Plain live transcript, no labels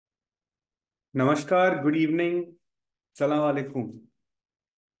Namaskar, good evening, Salam Alaikum.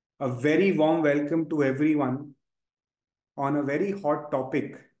 A very warm welcome to everyone on a very hot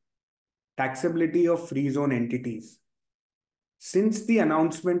topic, taxability of free zone entities. Since the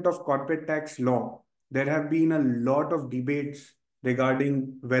announcement of corporate tax law, there have been a lot of debates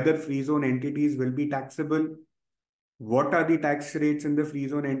regarding whether free zone entities will be taxable, what are the tax rates in the free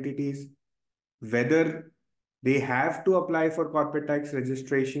zone entities, whether they have to apply for corporate tax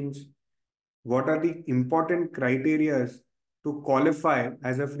registrations, what are the important criteria to qualify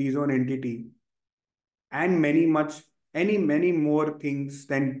as a free zone entity, and many more things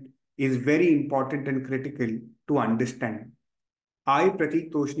that is very important and critical to understand. I,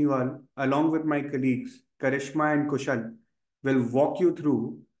 Pratik Toshniwal, along with my colleagues Karishma and Kushal, will walk you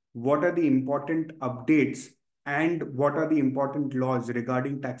through what are the important updates and what are the important laws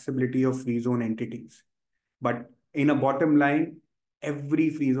regarding taxability of free zone entities. But in a bottom line, every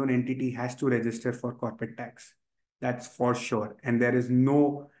free zone entity has to register for corporate tax. That's for sure. And there is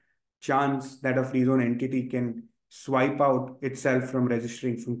no chance that a free zone entity can swipe out itself from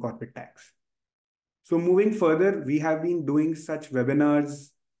registering from corporate tax. So moving further, we have been doing such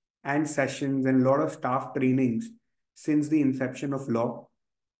webinars and sessions and a lot of staff trainings since the inception of law.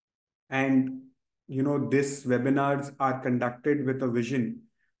 And these webinars are conducted with a vision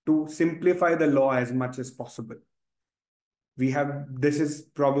to simplify the law as much as possible. This is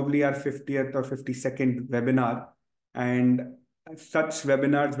probably our 50th or 52nd webinar, and such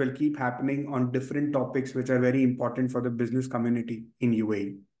webinars will keep happening on different topics which are very important for the business community in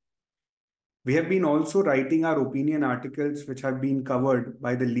UAE. We have been also writing our opinion articles, which have been covered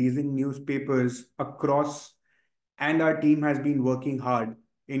by the leasing newspapers across, and our team has been working hard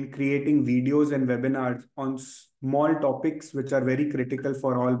in creating videos and webinars on small topics which are very critical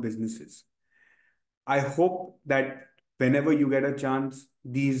for all businesses. I hope that whenever you get a chance,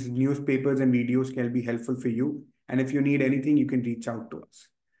 these newspapers and videos can be helpful for you. And if you need anything, you can reach out to us.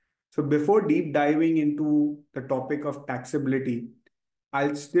 So before deep diving into the topic of taxability,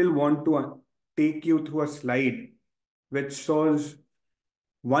 I'll still want to take you through a slide which shows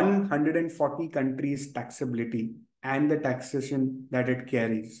 140 countries' taxability and the taxation that it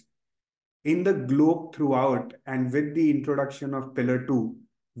carries. In the globe throughout, and with the introduction of Pillar 2,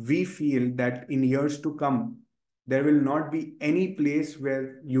 we feel that in years to come, there will not be any place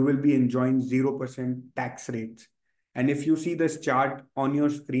where you will be enjoying 0% tax rates. And if you see this chart on your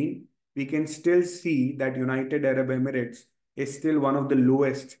screen, we can still see that United Arab Emirates is still one of the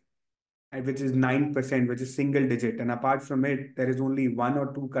lowest, which is 9%, which is single digit. And apart from it, there is only one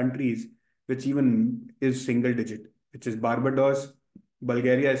or two countries which even is single digit, which is Barbados,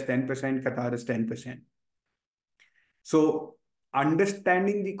 Bulgaria is 10%, Qatar is 10%. So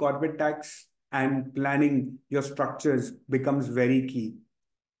understanding the corporate tax and planning your structures becomes very key.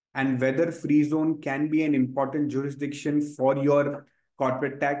 And whether free zone can be an important jurisdiction for your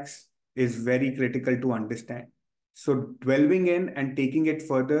corporate tax is very critical to understand. So delving in and taking it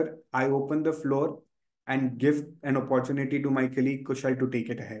further, I open the floor and give an opportunity to my colleague Kushal to take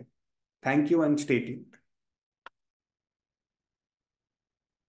it ahead. Thank you and stay tuned.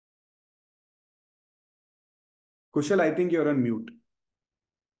 Kushal, I think you're on mute.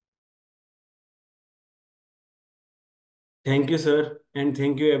 Thank you, sir. And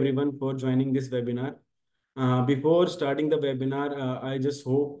thank you everyone for joining this webinar. Before starting the webinar, I just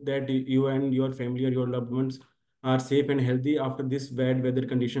hope that you and your family or your loved ones are safe and healthy after this bad weather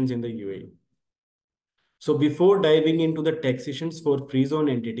conditions in the UAE. So before diving into the taxations for free zone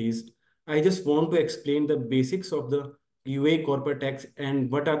entities, I just want to explain the basics of the UAE corporate tax and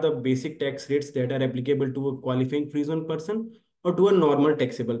what are the basic tax rates that are applicable to a qualifying free zone person or to a normal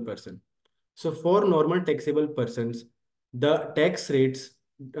taxable person. So for normal taxable persons, the tax rates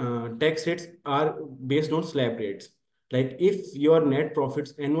are based on slab rates. Like if your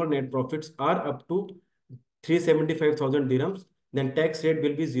annual net profits are up to 375,000 dirhams, then tax rate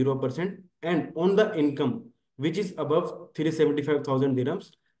will be 0%. And on the income, which is above 375,000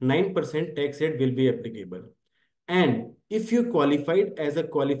 dirhams, 9% tax rate will be applicable. And if you qualified as a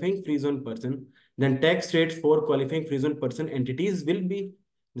qualifying free zone person, then tax rate for qualifying free zone person entities will be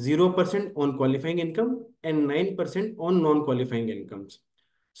 0% on qualifying income and 9% on non-qualifying incomes.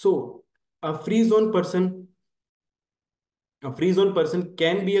 So a free zone person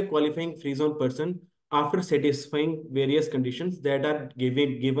can be a qualifying free zone person after satisfying various conditions that are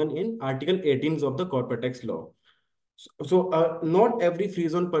given in Article 18 of the corporate tax law. Not every free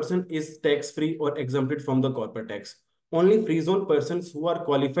zone person is tax-free or exempted from the corporate tax. Only free zone persons who are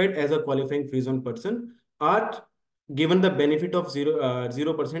qualified as a qualifying free zone person are given the benefit of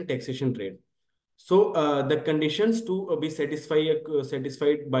 0% taxation rate. So the conditions to be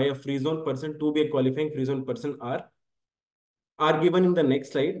satisfied by a free zone person to be a qualifying free zone person are given in the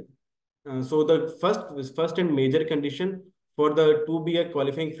next slide. So the first and major condition for the to be a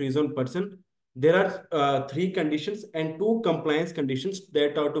qualifying free zone person, there are three conditions and two compliance conditions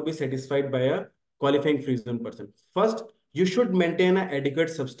that are to be satisfied by a qualifying free zone person. First, you should maintain an adequate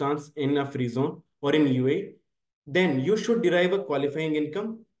substance in a free zone or in UAE. Then you should derive a qualifying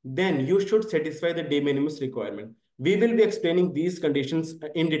income. Then you should satisfy the de minimis requirement. We will be explaining these conditions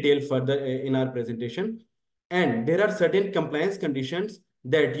in detail further in our presentation. And there are certain compliance conditions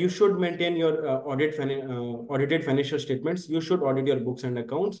that you should maintain your audited financial statements. You should audit your books and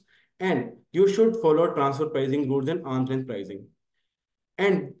accounts, and you should follow transfer pricing rules and arm's length pricing.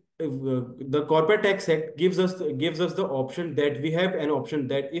 And the Corporate Tax Act gives us the option that we have an option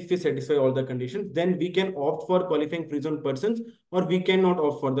that if we satisfy all the conditions, then we can opt for qualifying free zone persons, or we cannot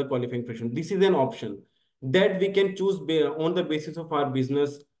opt for the qualifying free zone. This is an option that we can choose on the basis of our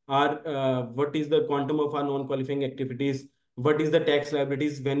business, our what is the quantum of our non-qualifying activities, what is the tax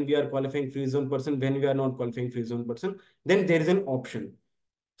liabilities when we are qualifying free zone person, when we are not qualifying free zone person. Then there is an option.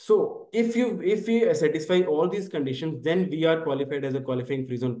 So if we satisfy all these conditions, then we are qualified as a qualifying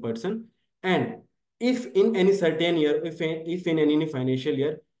free zone person. And if in any certain year, if in any financial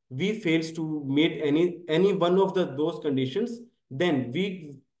year we fails to meet any one of those conditions, then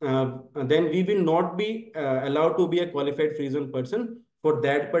we will not be allowed to be a qualified free zone person for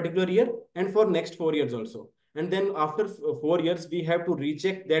that particular year and for next 4 years also. And then after 4 years, we have to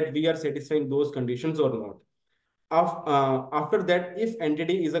recheck that we are satisfying those conditions or not. After that, if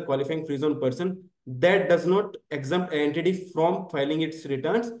entity is a qualifying free zone person, that does not exempt entity from filing its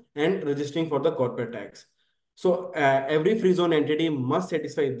returns and registering for the corporate tax. So every free zone entity must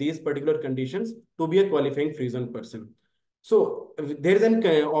satisfy these particular conditions to be a qualifying free zone person. So there is an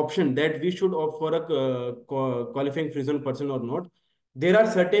option that we should opt for a qualifying free zone person or not. There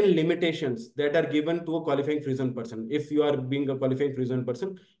are certain limitations that are given to a qualifying free zone person. If you are being a qualifying free zone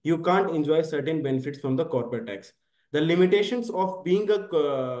person, you can't enjoy certain benefits from the corporate tax. The limitations of being a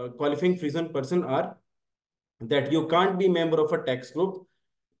qualifying free zone person are that you can't be member of a tax group.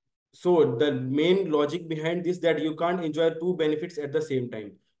 So the main logic behind this, that you can't enjoy two benefits at the same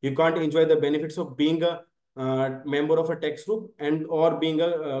time. You can't enjoy the benefits of being a member of a tax group and or being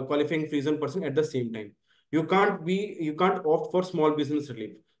a qualifying free zone person at the same time. You can't opt for small business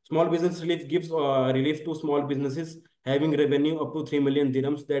relief. Small business relief gives relief to small businesses having revenue up to 3 million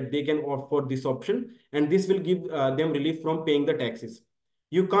dirhams, that they can opt for this option, and this will give them relief from paying the taxes.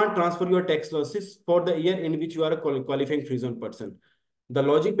 You can't transfer your tax losses for the year in which you are a qualifying free zone person. The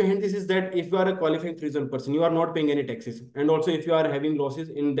logic behind this is that if you are a qualifying free zone person, you are not paying any taxes. And also, if you are having losses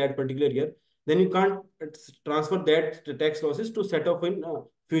in that particular year, then you can't transfer that tax losses to set off in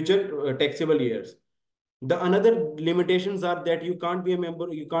future taxable years. The another limitations are that you can't be a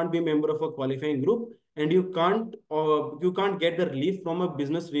member of a qualifying group, and you can't get the relief from a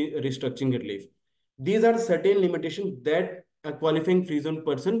business restructuring relief. These are certain limitations that a qualifying free zone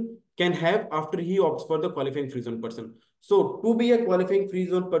person can have after he opts for the qualifying free zone person. So to be a qualifying free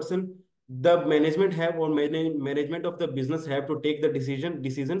zone person, the management have or management of the business have to take the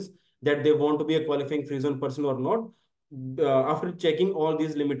decisions that they want to be a qualifying free zone person or not, after checking all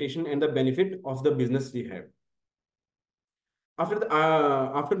these limitations and the benefit of the business we have.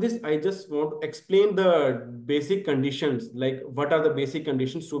 After this, I just want to explain the basic conditions, like what are the basic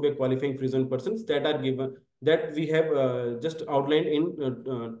conditions to be a qualifying free zone persons that are given, that we have just outlined in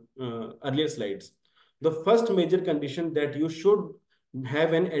earlier slides. The first major condition, that you should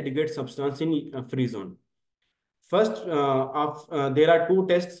have an adequate substance in free zone. First, there are two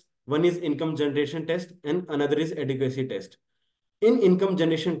tests. One is income generation test and another is adequacy test. In income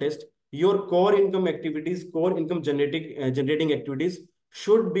generation test, your core income generating activities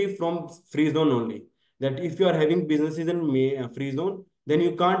should be from free zone only. That if you are having businesses in free zone, then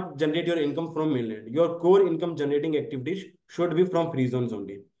you can't generate your income from mainland. Your core income generating activities should be from free zones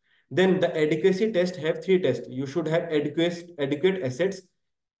only. Then the adequacy test have three tests. You should have adequate assets,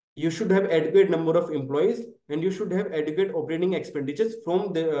 you should have adequate number of employees, and you should have adequate operating expenditures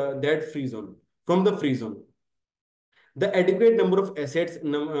from the free zone. The adequate number of assets,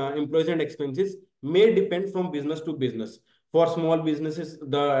 employees, and expenses may depend from business to business. For small businesses,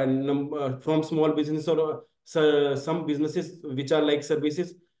 from small business or some businesses which are like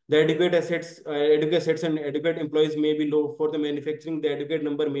services, the adequate assets and adequate employees may be low. For the manufacturing, the adequate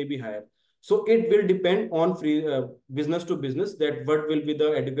number may be higher. So it will depend on business to business, that what will be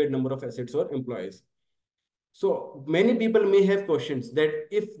the adequate number of assets or employees. So many people may have questions that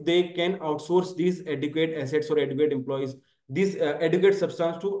if they can outsource these adequate assets or adequate employees, this adequate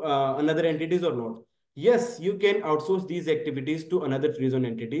substance to another entities or not. Yes, you can outsource these activities to another free zone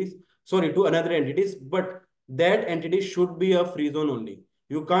entities, sorry, to another entities, but that entity should be a free zone only.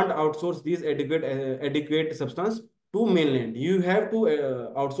 You can't outsource these adequate substance to mainland. You have to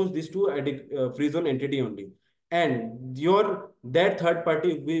outsource this to free zone entity only. And your that third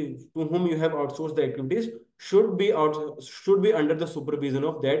party to whom you have outsourced the activities should be under the supervision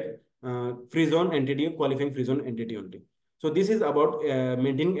of that free zone entity, qualifying free zone entity only. So this is about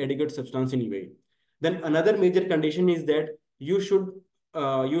maintaining adequate substance in UAE. Then another major condition is that you should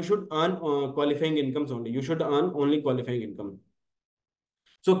earn qualifying incomes only. You should earn only qualifying income.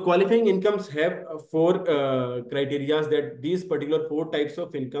 So qualifying incomes have four criteria that these particular four types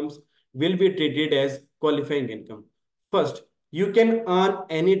of incomes will be treated as qualifying income. First, you can earn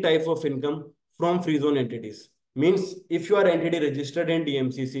any type of income from free zone entities. Means if you are entity registered in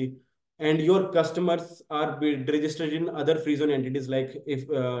DMCC and your customers are registered in other free zone entities like if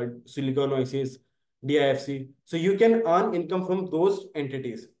Silicon Oasis, DIFC, so you can earn income from those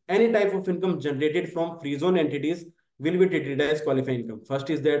entities. Any type of income generated from free zone entities will be treated as qualifying income. First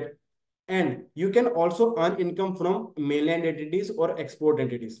is that, and you can also earn income from mainland entities or export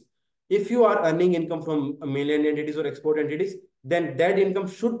entities. If you are earning income from mainland entities or export entities, then that income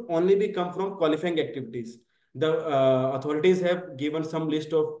should only be come from qualifying activities. The authorities have given some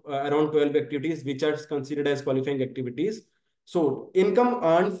list of around 12 activities which are considered as qualifying activities. So income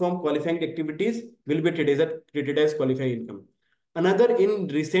earned from qualifying activities will be treated as qualifying income. Another in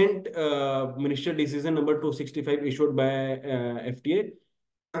recent ministerial decision number 265 issued by FTA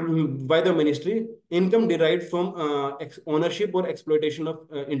by the ministry, income derived from ownership or exploitation of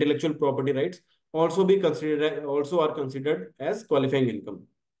intellectual property rights also are considered as qualifying income.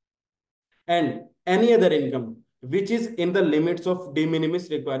 And any other income which is in the limits of de minimis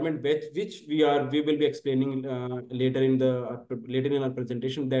requirement, which we will be explaining later in our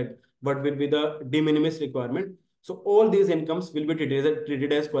presentation that what will be the de minimis requirement. So all these incomes will be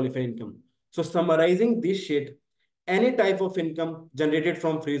treated as qualifying income. So summarizing this sheet, any type of income generated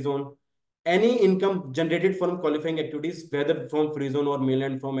from free zone, any income generated from qualifying activities, whether from free zone or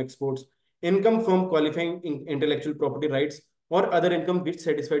mainland from exports, income from qualifying intellectual property rights, or other income which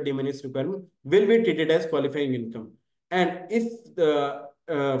satisfy de minimis requirement will be treated as qualifying income. And if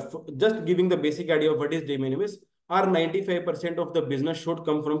just giving the basic idea of what is de minimis, our 95% of the business should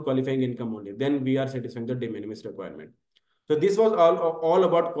come from qualifying income only. Then we are satisfying the de minimis requirement. So this was all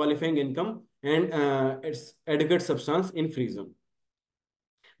about qualifying income and its adequate substance in free zone.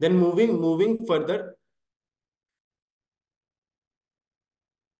 Then moving further,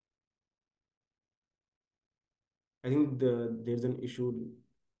 I think there's an issue.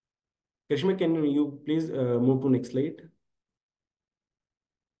 Karishma, can you please move to next slide?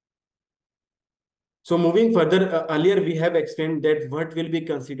 So moving further, earlier we have explained that what will be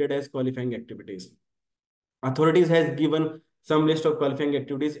considered as qualifying activities. Authorities has given some list of qualifying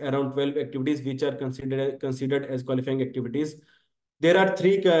activities, around 12 activities which are considered as qualifying activities. There are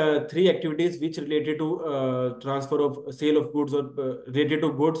three activities which related to transfer of sale of goods or related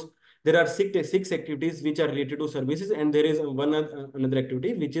to goods. There are six activities which are related to services, and there is another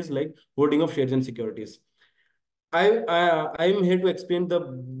activity which is like holding of shares and securities. I am here to explain the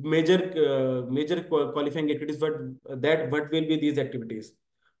major qualifying activities. What will be these activities?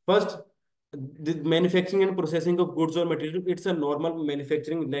 First, the manufacturing and processing of goods or material. It's a normal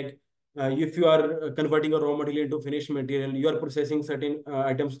manufacturing, like if you are converting a raw material into finished material, you are processing certain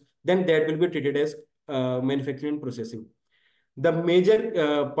items, then that will be treated as manufacturing and processing. The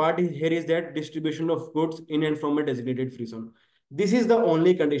major part here is that distribution of goods in and from a designated free zone. This is the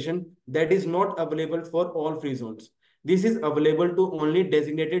only condition that is not available for all free zones. This is available to only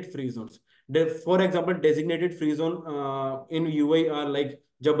designated free zones. For example, designated free zone in UAE are like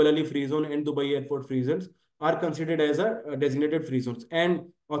Jabal Ali free zone and Dubai airport free zones are considered as a designated free zones. And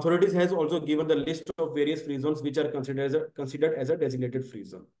authorities has also given the list of various free zones which are considered as a designated free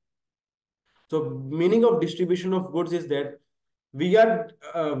zone. So meaning of distribution of goods is that we are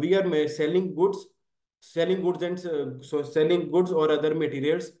selling goods and so selling goods or other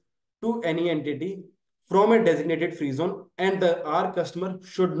materials to any entity from a designated free zone, and our customer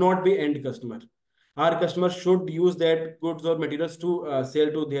should not be end customer. Our customer should use that goods or materials to sell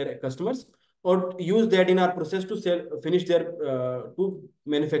to their customers, or use that in our process to to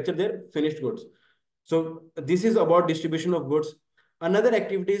manufacture their finished goods. So this is about distribution of goods. Another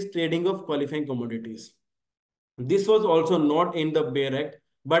activity is trading of qualifying commodities. This was also not in the Bear Act,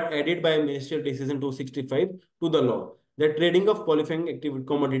 but added by Ministerial Decision 265 to the law. The trading of qualifying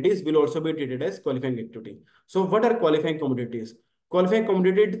commodities will also be treated as qualifying activity. So what are qualifying commodities? Qualifying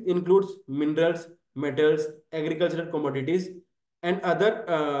commodities includes minerals, metals, agricultural commodities, and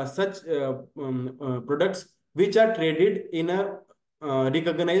other such products which are traded in a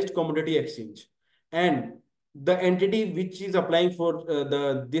recognized commodity exchange. And the entity which is applying for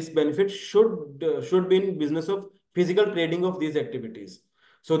this benefit should be in business of physical trading of these activities.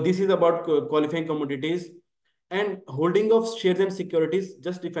 So this is about qualifying commodities. And holding of shares and securities,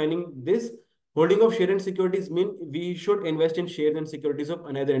 just defining this, holding of share and securities mean we should invest in shares and securities of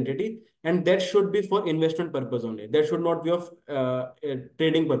another entity, and that should be for investment purpose only. That should not be of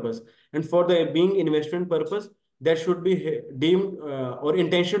trading purpose. And for the being investment purpose, that should be deemed or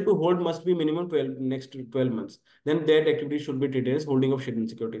intention to hold must be minimum 12 months. Then that activity should be treated as holding of shares and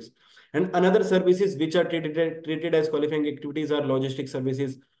securities. And another services which are treated as qualifying activities are logistics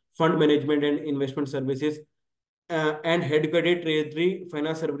services, fund management and investment services, and head-credit treasury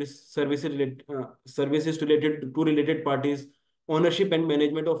finance services related to related parties, ownership and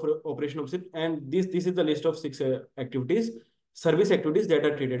management of operation of it. And this is the list of 6 service activities that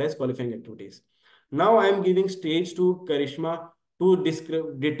are treated as qualifying activities. Now I am giving stage to Karishma to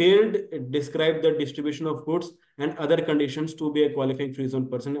describe the distribution of goods and other conditions to be a qualifying free zone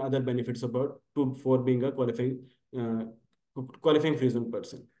person, other benefits about for being a qualifying free zone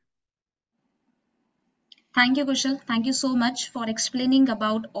person. Thank you, Kushal. Thank you so much for explaining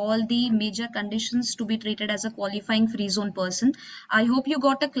about all the major conditions to be treated as a qualifying free zone person. I hope you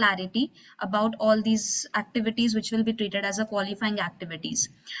got a clarity about all these activities which will be treated as a qualifying activities.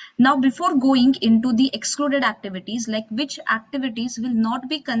 Now, before going into the excluded activities, like which activities will not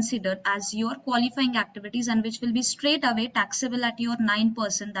be considered as your qualifying activities and which will be straight away taxable at your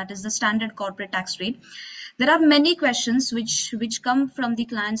 9%, that is the standard corporate tax rate. There are many questions which come from the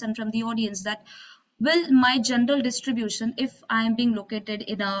clients and from the audience that, will my general distribution, if I am being located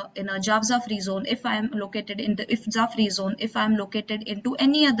in a JAVZA free zone, if I am located in the IFZA free zone, if I am located into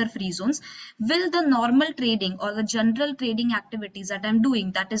any other free zones, will the normal trading or the general trading activities that I'm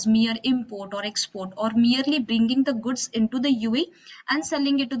doing, that is mere import or export or merely bringing the goods into the UAE and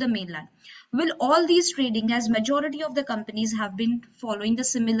selling it to the mainland, will all these trading, as majority of the companies have been following the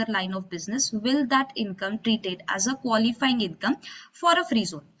similar line of business, will that income treated as a qualifying income for a free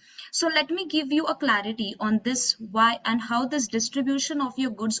zone? So let me give you a clarity on this, why and how this distribution of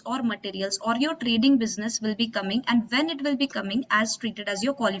your goods or materials or your trading business will be coming and when it will be coming as treated as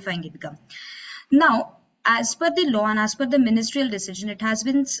your qualifying income. Now, as per the law and as per the ministerial decision, it has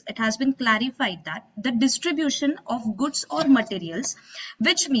been clarified that the distribution of goods or materials,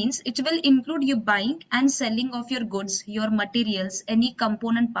 which means it will include you buying and selling of your goods, your materials, any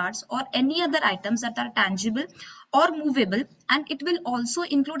component parts or any other items that are tangible or movable, and it will also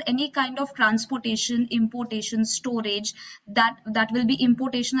include any kind of transportation, importation, storage, that will be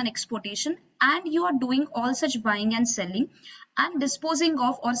importation and exportation, and you are doing all such buying and selling and disposing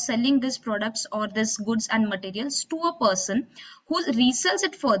of or selling these products or these goods and materials to a person who resells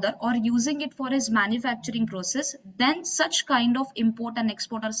it further or using it for his manufacturing process, then such kind of import and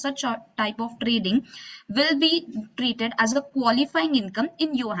export or such a type of trading will be treated as a qualifying income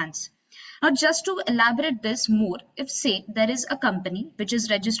in your hands. Now, just to elaborate this more, if say there is a company which is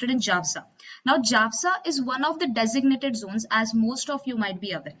registered in JAVZA. Now, JAVZA is one of the designated zones, as most of you might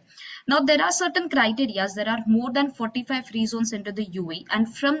be aware. Now, there are certain criteria. There are more than 45 free zones into the UAE,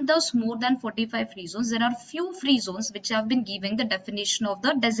 and from those more than 45 free zones, there are few free zones which have been giving the definition of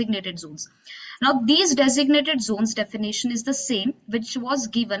the designated zones. Now, these designated zones definition is the same which was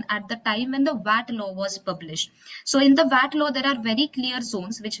given at the time when the VAT law was published. So, in the VAT law, there are very clear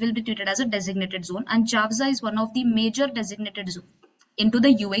zones which will be treated as a designated zone, and JAVZA is one of the major designated zones into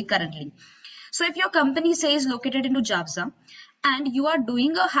the UAE currently. So, if your company says located into JAVZA, and you are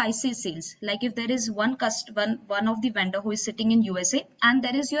doing a high sales, like if there is one of the vendor who is sitting in USA and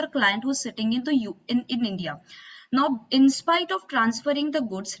there is your client who is sitting in India. Now, in spite of transferring the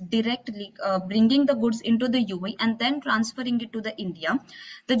goods directly, bringing the goods into the UAE and then transferring it to the India,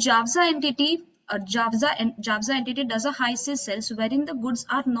 the JAVZA entity does a high sales wherein the goods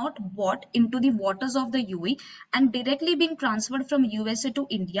are not bought into the waters of the UAE and directly being transferred from USA to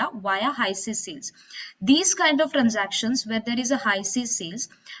India via high sales. These kind of transactions where there is a high sales,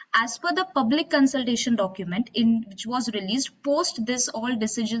 as per the public consultation document which was released post this all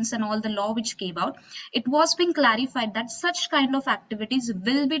decisions and all the law which came out, it was being clarified that such kind of activities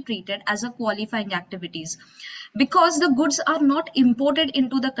will be treated as a qualifying activities, because the goods are not imported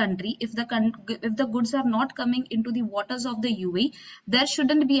into the country. If the goods are not coming into the waters of the UAE, there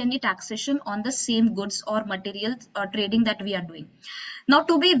shouldn't be any taxation on the same goods or materials or trading that we are doing. Now,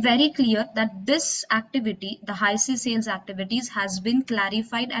 to be very clear that this activity, the high C sales activities, has been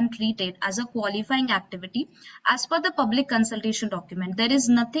clarified and treated as a qualifying activity as per the public consultation document. There is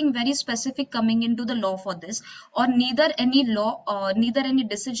nothing very specific coming into the law for this, or neither any law, or neither any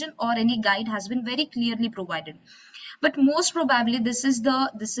decision or any guide has been very clearly provided. But most probably this is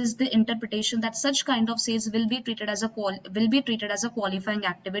the interpretation that such kind of sales will be treated as a qualifying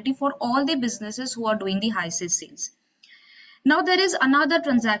activity for all the businesses who are doing the high sales. Now there is another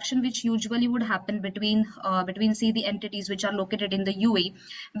transaction which usually would happen between say the entities which are located in the UAE,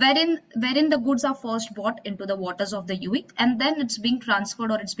 wherein the goods are first bought into the waters of the UAE and then it's being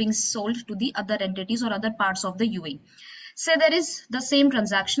transferred or it's being sold to the other entities or other parts of the UAE. Say there is the same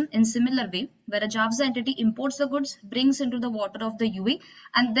transaction in similar way where a JAVSA entity imports the goods, brings into the water of the UAE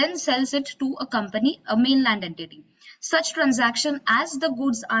and then sells it to a company, a mainland entity. Such transaction, as the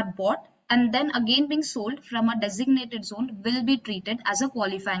goods are bought and then again being sold from a designated zone, will be treated as a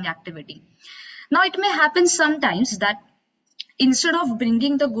qualifying activity. Now it may happen sometimes that instead of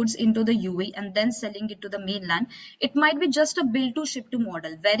bringing the goods into the UAE and then selling it to the mainland, it might be just a bill to ship to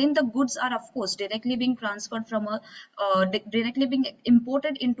model, wherein the goods are of course directly being transferred from directly being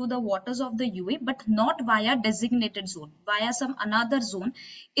imported into the waters of the UAE, but not via designated zone, via some another zone.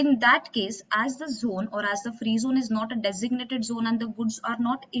 In that case, as the zone or as the free zone is not a designated zone and the goods are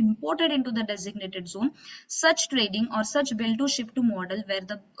not imported into the designated zone, such trading or such bill to ship to model where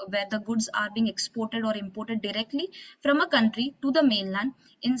the goods are being exported or imported directly from a country to the mainland,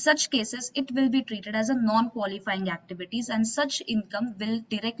 in such cases it will be treated as a non-qualifying activities and such income will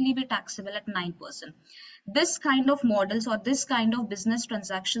directly be taxable at 9%. This kind of models or this kind of business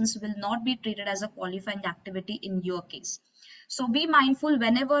transactions will not be treated as a qualifying activity in your case. So be mindful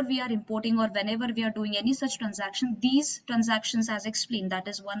whenever we are importing or whenever we are doing any such transaction, these transactions as explained, that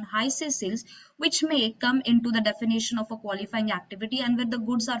is one high sales, which may come into the definition of a qualifying activity, and where the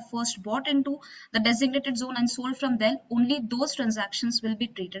goods are first bought into the designated zone and sold from there, only those transactions will be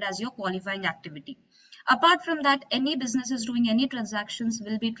treated as your qualifying activity. Apart from that, any businesses doing any transactions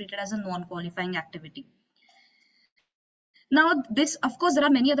will be treated as a non-qualifying activity. Now, this, of course, there are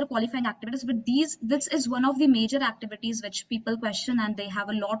many other qualifying activities, but this is one of the major activities which people question and they have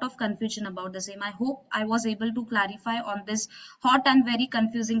a lot of confusion about the same. I hope I was able to clarify on this hot and very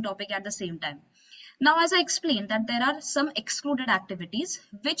confusing topic at the same time. Now, as I explained that there are some excluded activities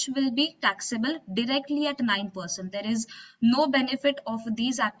which will be taxable directly at 9%. There is no benefit of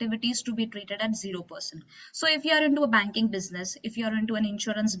these activities to be treated at 0%. So if you are into a banking business, if you are into an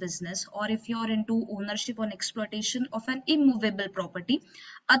insurance business, or if you are into ownership or exploitation of an immovable property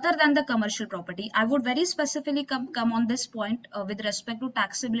other than the commercial property, I would very specifically come on this point with respect to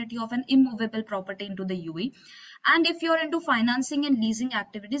taxability of an immovable property into the UAE. And if you're into financing and leasing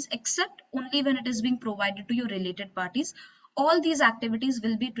activities, except only when it is being provided to your related parties, all these activities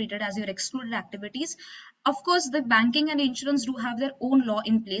will be treated as your excluded activities. Of course, the banking and insurance do have their own law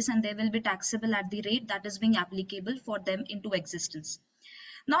in place and they will be taxable at the rate that is being applicable for them into existence.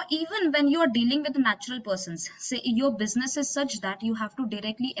 Now, even when you are dealing with natural persons, say your business is such that you have to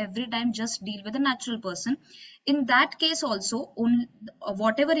directly every time just deal with a natural person, in that case also,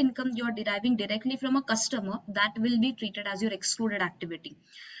 whatever income you are deriving directly from a customer, that will be treated as your excluded activity.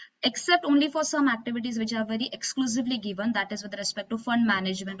 Except only for some activities which are very exclusively given, that is with respect to fund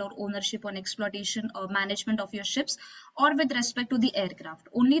management or ownership on exploitation or management of your ships, or with respect to the aircraft.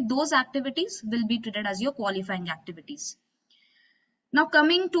 Only those activities will be treated as your qualifying activities. Now,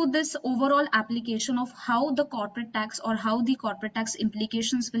 coming to this overall application of how the corporate tax or how the corporate tax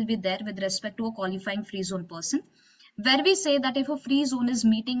implications will be there with respect to a qualifying free zone person, where we say that if a free zone is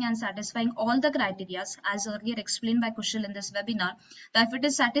meeting and satisfying all the criteria, as earlier explained by Kushal in this webinar, that if it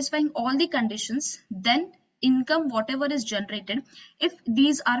is satisfying all the conditions, then income whatever is generated, if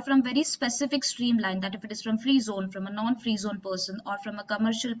these are from very specific streamline, that if it is from free zone, from a non-free zone person, or from a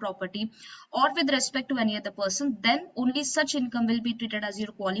commercial property, or with respect to any other person, then only such income will be treated as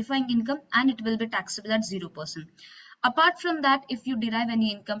your qualifying income and it will be taxable at 0%. Apart from that, if you derive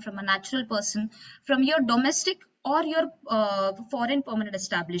any income from a natural person, from your domestic or your foreign permanent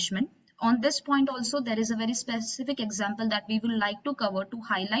establishment, on this point also there is a very specific example that we would like to cover to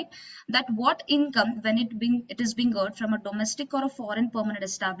highlight that what income when it is being earned from a domestic or a foreign permanent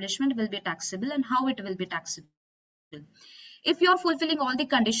establishment will be taxable and how it will be taxable. If you are fulfilling all the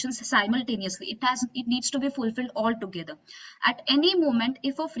conditions simultaneously, it needs to be fulfilled all together. At any moment,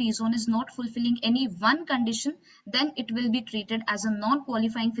 if a free zone is not fulfilling any one condition, then it will be treated as a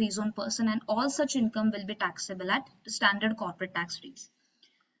non-qualifying free zone person and all such income will be taxable at standard corporate tax rates.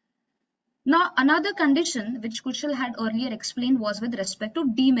 Now, another condition which Kushal had earlier explained was with respect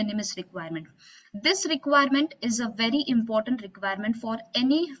to de minimis requirement. This requirement is a very important requirement for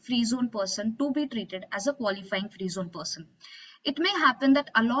any free zone person to be treated as a qualifying free zone person. It may happen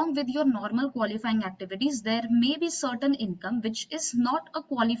that along with your normal qualifying activities, there may be certain income which is not a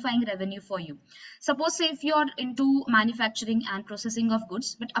qualifying revenue for you. Suppose say if you are into manufacturing and processing of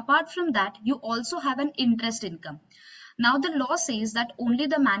goods, but apart from that, you also have an interest income. Now, the law says that only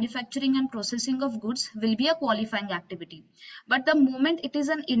the manufacturing and processing of goods will be a qualifying activity. But the moment it is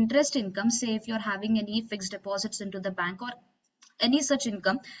an interest income, say if you're having any fixed deposits into the bank or any such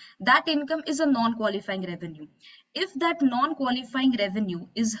income, that income is a non-qualifying revenue. If that non-qualifying revenue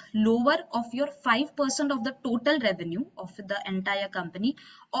is lower of your 5% of the total revenue of the entire company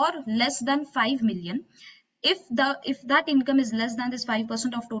or less than 5 million, if that income is less than this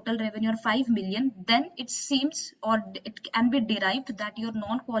 5% of total revenue or 5 million, then it seems or it can be derived that your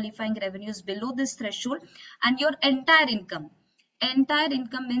non-qualifying revenue is below this threshold, and your entire income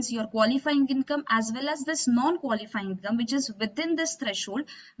means your qualifying income as well as this non-qualifying income which is within this threshold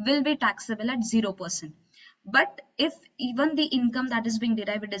will be taxable at 0%. But if even the income that is being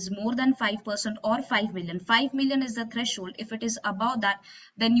derived is more than 5% or 5 million, 5 million is the threshold. If it is above that,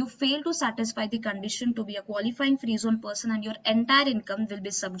 then you fail to satisfy the condition to be a qualifying free zone person, and your entire income will be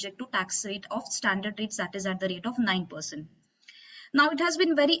subject to tax rate of standard rates, that is at the rate of 9%. Now, it has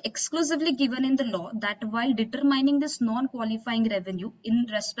been very exclusively given in the law that while determining this non-qualifying revenue in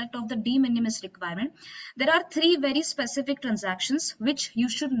respect of the de minimis requirement, there are three very specific transactions which you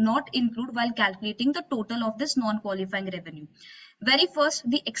should not include while calculating the total of this non-qualifying revenue. Very first,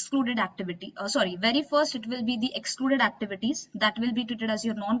 the excluded activity. Very first, it will be the excluded activities that will be treated as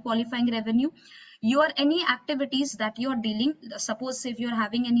your non-qualifying revenue. Your any activities that you're dealing, suppose if you're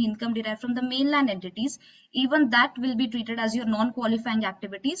having any income derived from the mainland entities, even that will be treated as your non-qualifying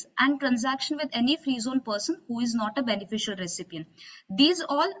activities, and transaction with any free zone person who is not a beneficial recipient. These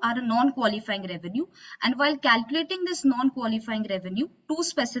all are a non-qualifying revenue, and while calculating this non-qualifying revenue, two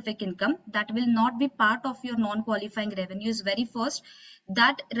specific income that will not be part of your non-qualifying revenue is very first,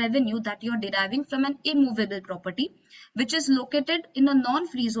 that revenue that you're deriving from an immovable property which is located in a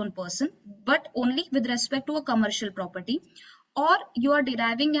non-free zone person but only with respect to a commercial property, or you are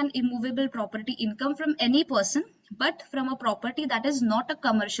deriving an immovable property income from any person but from a property that is not a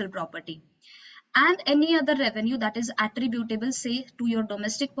commercial property, and any other revenue that is attributable, say, to your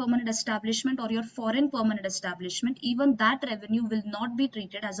domestic permanent establishment or your foreign permanent establishment, even that revenue will not be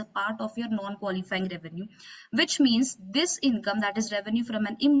treated as a part of your non-qualifying revenue, which means this income, that is revenue from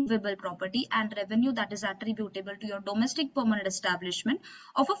an immovable property and revenue that is attributable to your domestic permanent establishment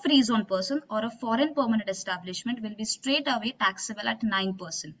of a free zone person or a foreign permanent establishment, will be straight away taxable at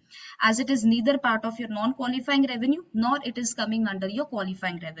 9%, as it is neither part of your non-qualifying revenue nor it is coming under your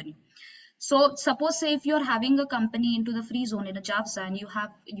qualifying revenue. So suppose say if you're having a company into the free zone in a JAVSA and you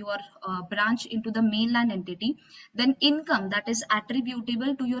have your branch into the mainland entity, then income that is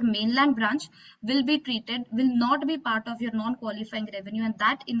attributable to your mainland branch will not be part of your non-qualifying revenue, and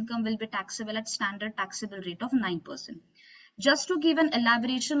that income will be taxable at standard taxable rate of 9%. Just to give an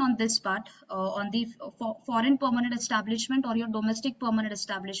elaboration on this part, on the foreign permanent establishment or your domestic permanent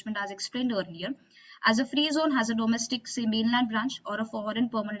establishment, as explained earlier, as a free zone has a domestic, say, mainland branch or a foreign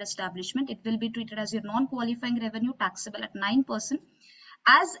permanent establishment, it will be treated as your non-qualifying revenue taxable at 9%.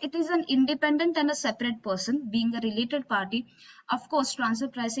 As it is an independent and a separate person, being a related party, of course, transfer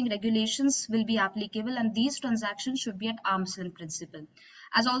pricing regulations will be applicable, and these transactions should be at arm's length principle.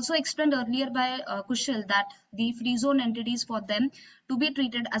 As also explained earlier by Kushal, that the free zone entities, for them to be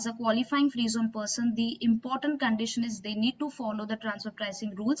treated as a qualifying free zone person, the important condition is they need to follow the transfer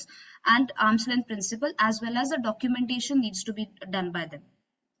pricing rules and arm's length principle, as well as the documentation needs to be done by them.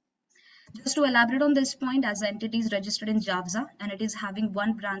 Just to elaborate on this point, as the entity is registered in JAVSA and it is having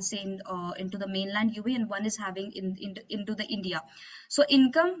one branch into the mainland UAE and one is having into the India. So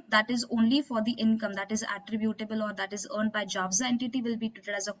income that is only for the income that is attributable or that is earned by JAVSA entity will be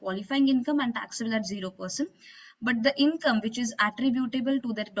treated as a qualifying income and taxable at 0%. But the income which is attributable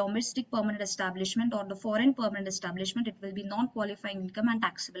to the domestic permanent establishment or the foreign permanent establishment, it will be non-qualifying income and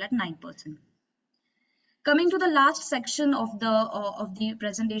taxable at 9%. Coming to the last section of the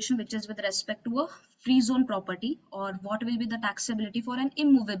presentation, which is with respect to a free zone property, or what will be the taxability for an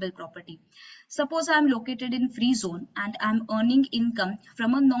immovable property. Suppose I am located in free zone and I am earning income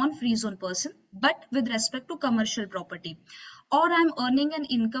from a non-free zone person, but with respect to commercial property, or I am earning an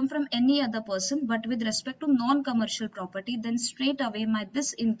income from any other person, but with respect to non-commercial property, then straight away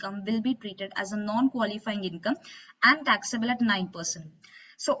this income will be treated as a non-qualifying income and taxable at 9%.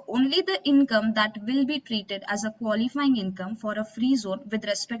 So only the income that will be treated as a qualifying income for a free zone with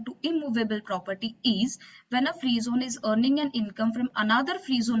respect to immovable property is when a free zone is earning an income from another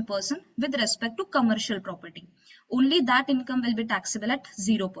free zone person with respect to commercial property. Only that income will be taxable at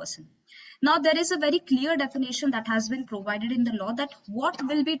 0%. Now, there is a very clear definition that has been provided in the law that what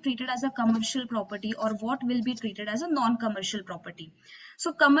will be treated as a commercial property or what will be treated as a non-commercial property.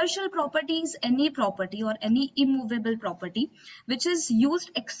 So, commercial property is any property or any immovable property which is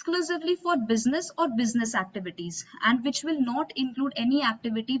used exclusively for business or business activities and which will not include any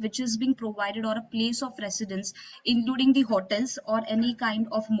activity which is being provided or a place of residence, including the hotels or any kind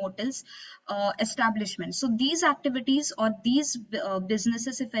of motels establishments. So these activities or these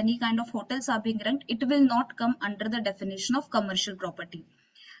businesses, if any kind of hotels are being run, it will not come under the definition of commercial property.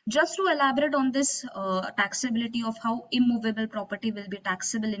 Just to elaborate on this taxability of how immovable property will be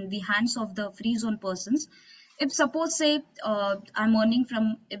taxable in the hands of the free zone persons, if suppose say I'm earning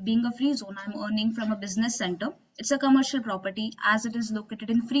from being a free zone, I'm earning from a business center, it's a commercial property as it is located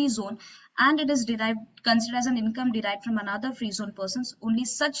in free zone and it is derived considered as an income derived from another free zone persons, only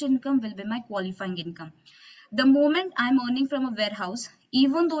such income will be my qualifying income. The moment I'm earning from a warehouse,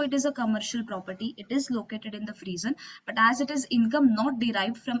 even though it is a commercial property, it is located in the free zone, but as it is income not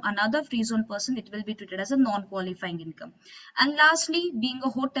derived from another free zone person, it will be treated as a non-qualifying income. And lastly, being a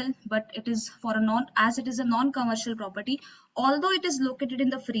hotel, but it is for a as it is a non-commercial property, although it is located in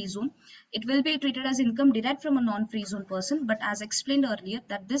the free zone, it will be treated as income derived from a non-free zone person, but as explained earlier,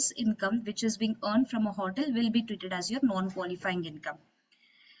 that this income which is being earned from a hotel will be treated as your non-qualifying income.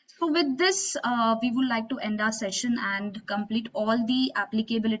 So with this, we would like to end our session and complete all the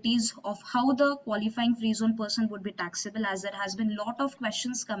applicabilities of how the qualifying free zone person would be taxable, as there has been a lot of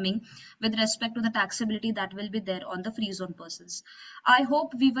questions coming with respect to the taxability that will be there on the free zone persons. I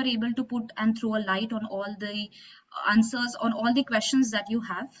hope we were able to put and throw a light on all the answers on all the questions that you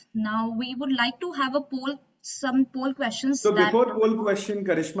have. Now we would like to have a poll, some poll questions So that. before poll question,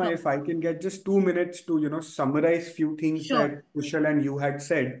 Karishma, Sure, if I can get just 2 minutes to, summarize few things sure, that Kushal and you had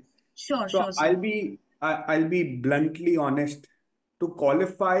said. sure, So sure, sir. I'll be bluntly honest. To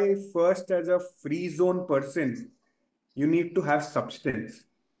qualify first as a free zone person, you need to have substance.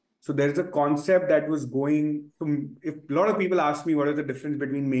 So there's a concept that was going to, if a lot of people ask me what is the difference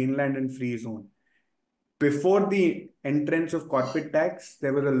between mainland and free zone. Before the entrance of corporate tax,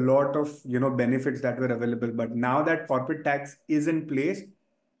 there were a lot of benefits that were available. But now that corporate tax is in place, a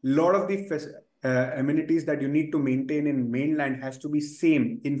lot of the amenities that you need to maintain in mainland has to be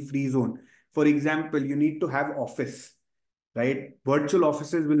same in free zone. For example, you need to have office, right? Virtual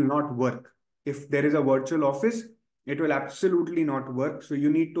offices will not work. If there is a virtual office, it will absolutely not work. So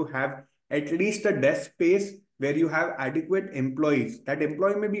you need to have at least a desk space where you have adequate employees. That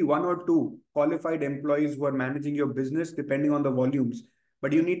employee may be one or two qualified employees who are managing your business depending on the volumes,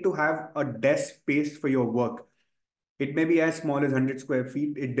 but you need to have a desk space for your work. It may be as small as 100 square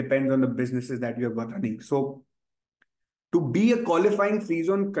feet. It depends on the businesses that you're running. So to be a qualifying free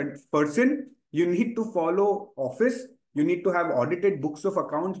zone person, you need to follow office. You need to have audited books of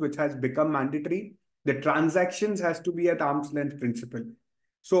accounts, which has become mandatory. The transactions has to be at arm's length principle.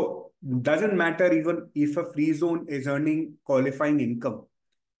 So doesn't matter even if a free zone is earning qualifying income.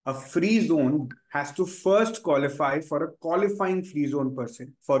 A free zone has to first qualify for a qualifying free zone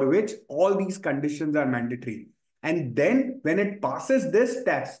person, for which all these conditions are mandatory. And then when it passes this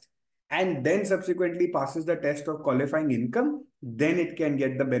test, and then subsequently passes the test of qualifying income, then it can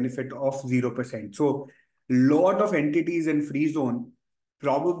get the benefit of 0%. So lot of entities in free zone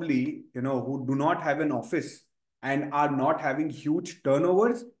probably, who do not have an office and are not having huge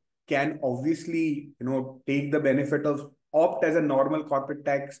turnovers can obviously, take the benefit of opt as a normal corporate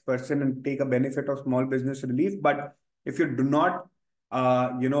tax person and take a benefit of small business relief. But if you do not,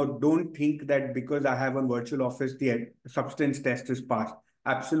 don't think that because I have a virtual office, the substance test is passed.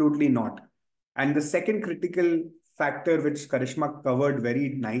 Absolutely not. And the second critical factor, which Karishma covered very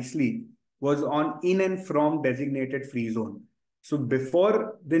nicely, was on in and from designated free zone. So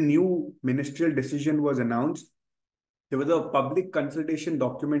before the new ministerial decision was announced, there was a public consultation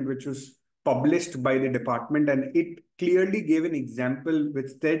document which was published by the department, and it clearly gave an example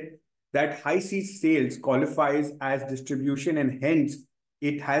which said that high seas sales qualifies as distribution and hence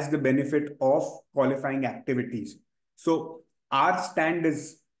it has the benefit of qualifying activities. So our stand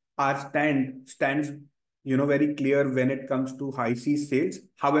is our stand stands very clear when it comes to high seas sales.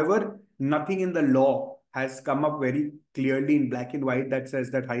 However, nothing in the law has come up very clearly in black and white that says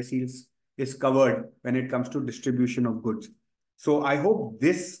that high seas is covered when it comes to distribution of goods. So I hope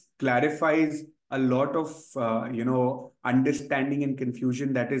this clarifies a lot of understanding and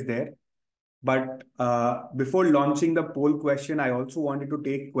confusion that is there. But before launching the poll question, I also wanted to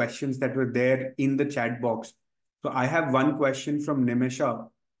take questions that were there in the chat box. So I have one question from Nimesha,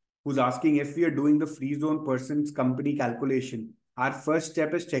 who's asking if we are doing the free zone person's company calculation. Our first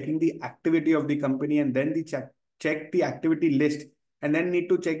step is checking the activity of the company and then check the activity list and then need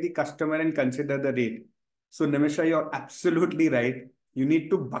to check the customer and consider the rate. So Nimesha, you're absolutely right. You need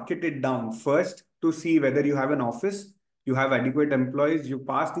to bucket it down first to see whether you have an office, you have adequate employees, you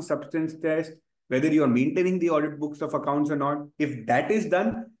pass the substance test, whether you are maintaining the audit books of accounts or not. If that is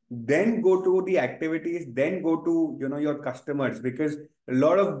done, then go to the activities, then go to your customers, because a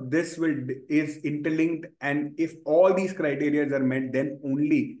lot of this is interlinked, and if all these criteria are met, then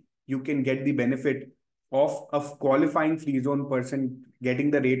only you can get the benefit of a qualifying free zone person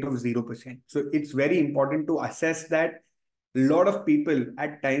getting the rate of 0%. So it's very important to assess that. A lot of people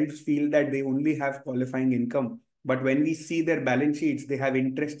at times feel that they only have qualifying income, but when we see their balance sheets, they have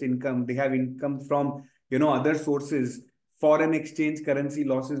interest income, they have income from other sources, foreign exchange currency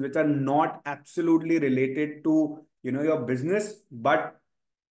losses, which are not absolutely related to your business, but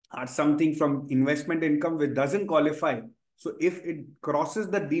are something from investment income which doesn't qualify. So if it crosses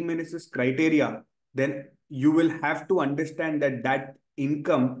the de minimis criteria, then you will have to understand that that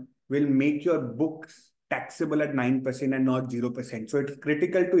income will make your books taxable at 9% and not 0%. So it's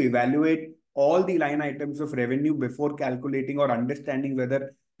critical to evaluate all the line items of revenue before calculating or understanding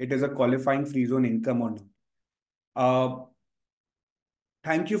whether it is a qualifying free zone income or not.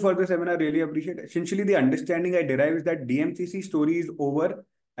 Thank you for the seminar. Really appreciate it. Essentially, the understanding I derive is that DMCC story is over,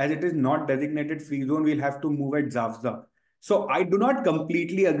 as it is not designated free zone. We'll have to move at Zavza. So I do not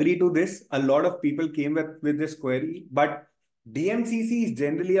completely agree to this. A lot of people came with this query, but DMCC is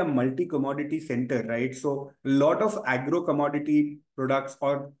generally a multi-commodity center, right? So a lot of agro commodity products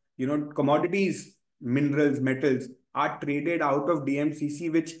or commodities, minerals, metals are traded out of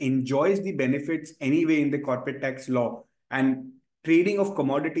DMCC, which enjoys the benefits anyway in the corporate tax law. And trading of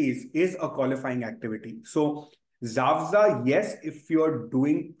commodities is a qualifying activity. So Zavza, yes, if you're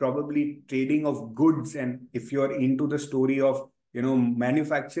doing probably trading of goods and if you're into the story of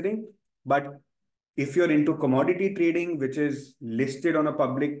manufacturing, but if you're into commodity trading, which is listed on a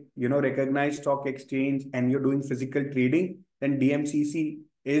public recognized stock exchange, and you're doing physical trading, then DMCC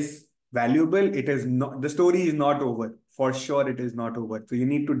is valuable. It is not, the story is not over. For sure, it is not over. So you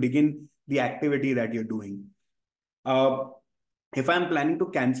need to dig in the activity that you're doing. If I'm planning to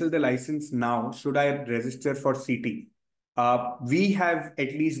cancel the license now, should I register for CT? We have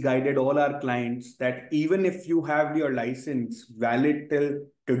at least guided all our clients that even if you have your license valid till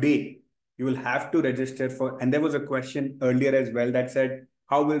today, you will have to register for. And there was a question earlier as well that said,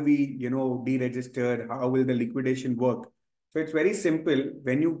 how will we, deregister? How will the liquidation work? So it's very simple.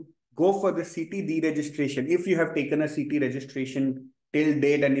 When you go for the CT deregistration, if you have taken a CT registration till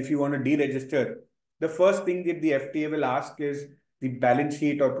date and if you want to deregister, the first thing that the FTA will ask is the balance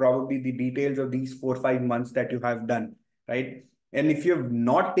sheet or probably the details of these 4 or 5 months that you have done, right? And if you have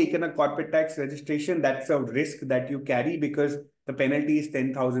not taken a corporate tax registration, that's a risk that you carry because the penalty is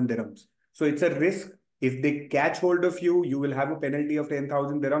 10,000 dirhams. So it's a risk. If they catch hold of you, you will have a penalty of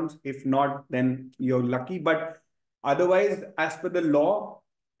 10,000 dirhams. If not, then you're lucky. But otherwise, as per the law,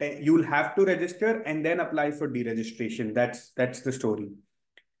 you'll have to register and then apply for deregistration. That's the story.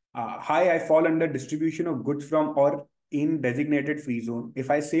 Hi, I fall under distribution of goods from or in designated free zone.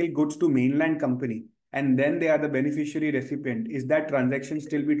 If I sell goods to mainland company and then they are the beneficiary recipient, is that transaction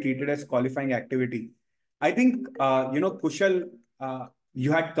still be treated as qualifying activity? I think, Kushal,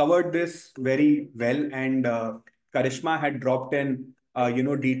 you had covered this very well, and Karishma had dropped in,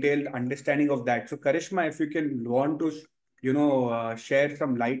 detailed understanding of that. So Karishma, if you can want to, share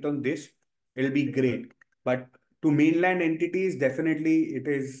some light on this, it'll be great. But to mainland entities, definitely it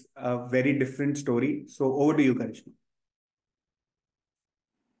is a very different story. So over to you, Karishma.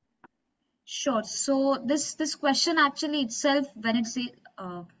 Sure. So this question actually itself, when it's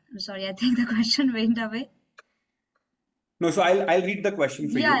I'm sorry, I think the question went away. No, so I'll read the question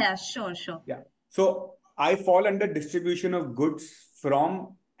for you. Yeah, sure. Yeah. So I fall under distribution of goods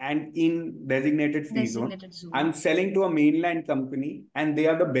from and in designated free zone. Designated zone. I'm selling to a mainland company and they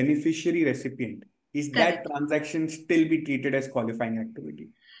are the beneficiary recipient. Is that Correct. transaction still be treated as qualifying activity?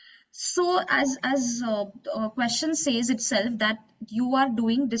 So as question says itself that you are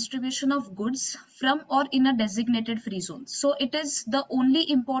doing distribution of goods from or in a designated free zone. So it is the only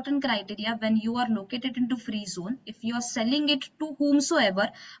important criteria when you are located into free zone. If you are selling it to whomsoever,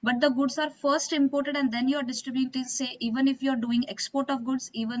 but the goods are first imported and then you are distributing, say, even if you are doing export of goods,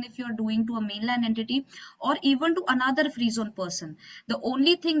 even if you are doing to a mainland entity or even to another free zone person, the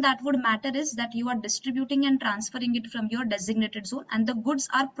only thing that would matter is that you are distributing and transferring it from your designated zone and the goods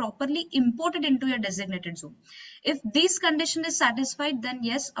are properly imported into your designated zone. If this condition is satisfied, then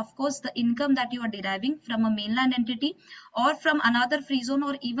yes, of course, the income that you are deriving from a mainland entity or from another free zone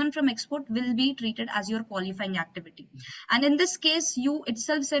or even from export will be treated as your qualifying activity. And in this case, you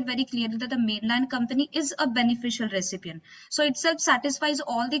itself said very clearly that the mainland company is a beneficial recipient. So itself satisfies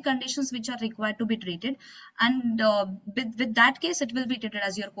all the conditions which are required to be treated. And with that case, it will be treated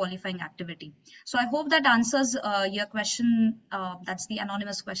as your qualifying activity. So I hope that answers your question. That's the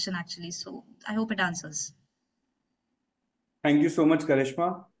anonymous question actually. So I hope it answers. Thank you so much,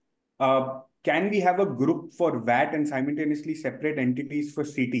 Karishma. Can we have a group for VAT and simultaneously separate entities for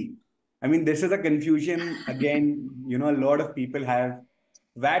CT? I mean, this is a confusion. Again, a lot of people have.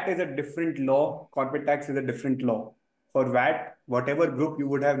 VAT is a different law. Corporate tax is a different law. For VAT, whatever group you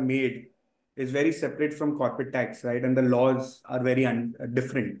would have made is very separate from corporate tax, right? And the laws are very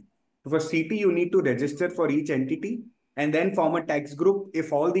different. For CT, you need to register for each entity and then form a tax group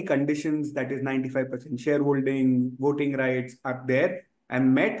if all the conditions, that is 95% shareholding, voting rights, are there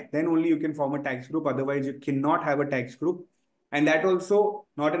and met, then only you can form a tax group. Otherwise, you cannot have a tax group. And that also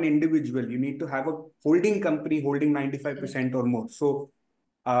not an individual. You need to have a holding company holding 95% or more. So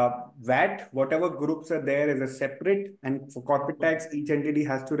VAT, whatever groups are there, is a separate, and for corporate tax, each entity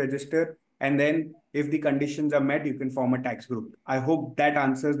has to register. And then if the conditions are met, you can form a tax group. I hope that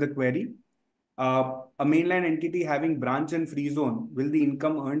answers the query. A mainland entity having branch and free zone, will the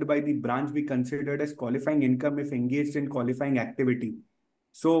income earned by the branch be considered as qualifying income if engaged in qualifying activity?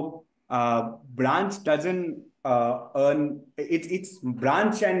 So branch doesn't earn, it's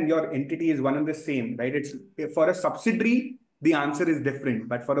branch and your entity is one and the same, right? It's for a subsidiary, the answer is different,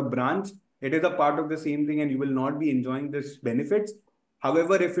 but for a branch, it is a part of the same thing and you will not be enjoying this benefits.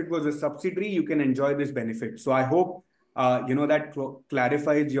 However, if it was a subsidiary, you can enjoy this benefit. So I hope that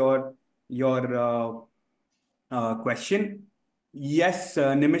clarifies your question. Yes,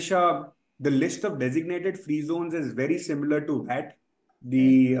 Nimisha, the list of designated free zones is very similar to that.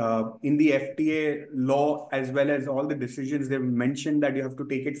 The in the FTA law, as well as all the decisions, they've mentioned that you have to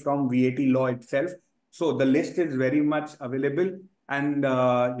take it from VAT law itself. So the list is very much available, and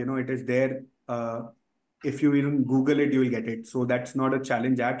it is there. If you even Google it, you will get it. So that's not a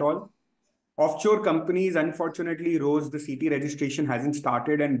challenge at all. Offshore companies, unfortunately, Rose, the CT registration hasn't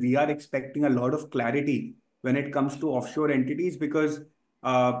started, and we are expecting a lot of clarity when it comes to offshore entities because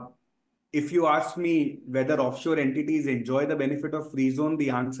if you ask me whether offshore entities enjoy the benefit of free zone, the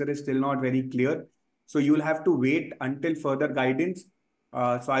answer is still not very clear. So you'll have to wait until further guidance.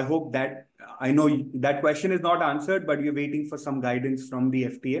 So I hope that I know that question is not answered, but you're waiting for some guidance from the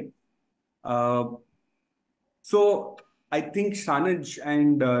FTA. So I think Sanaj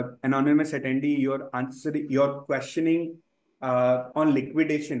and anonymous attendee, you're questioning on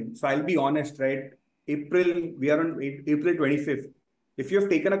liquidation. So I'll be honest, right? We are on April 25th. If you have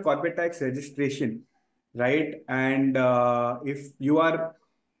taken a corporate tax registration, right, and if you are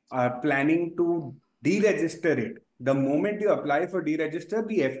planning to deregister it, the moment you apply for deregister,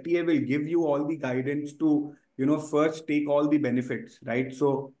 the FTA will give you all the guidance to, first take all the benefits, right?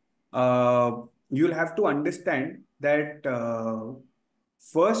 So you'll have to understand that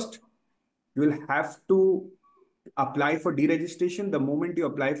first you'll have to apply for deregistration. The moment you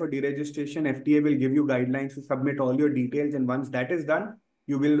apply for deregistration, FTA will give you guidelines to submit all your details. And once that is done,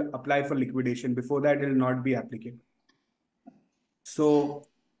 you will apply for liquidation. Before that, it will not be applicable. So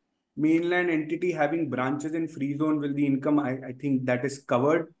mainland entity having branches in free zone will the income, I think that is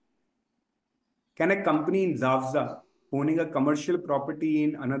covered. Can a company in Zavza owning a commercial property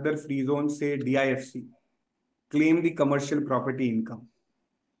in another free zone, say DIFC, claim the commercial property income?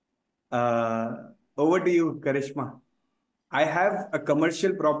 Over to you, Karishma. I have a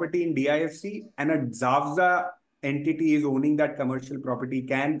commercial property in DIFC and a Zavza entity is owning that commercial property.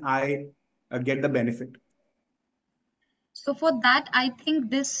 Can I get the benefit? So for that, I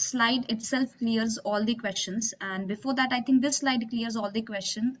think this slide itself clears all the questions. And before that, I think this slide clears all the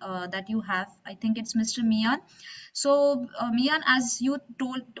questions that you have. I think it's Mr. Mian. So Mian, as you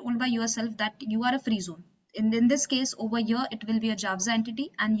told by yourself that you are a free zone. in this case over here it will be a JAVSA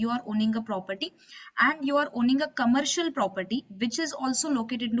entity, and you are owning a property, and you are owning a commercial property which is also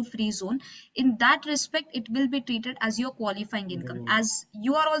located into free zone. In that respect, it will be treated as your qualifying income, as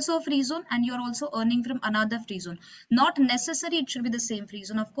you are also a free zone and you are also earning from another free zone. Not necessary it should be the same free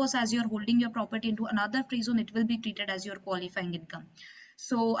zone. Of course, as you are holding your property into another free zone, it will be treated as your qualifying income.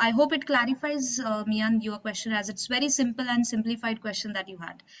 So I hope it clarifies, Mian, your question, as it's very simple and simplified question that you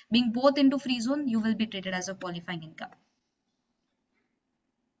had. Being both into free zone, you will be treated as a qualifying income.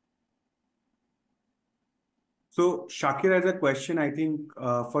 So Shakir has a question. I think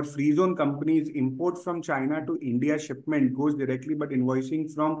for free zone companies, import from China to India shipment goes directly, but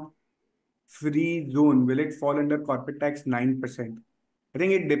invoicing from free zone, will it fall under corporate tax 9%? I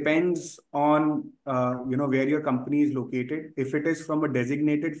think it depends on where your company is located. If it is from a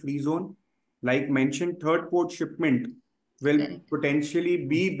designated free zone, like mentioned, third port shipment will Correct. potentially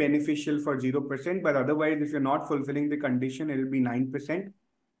be beneficial for 0%, but otherwise, if you're not fulfilling the condition, it will be 9%.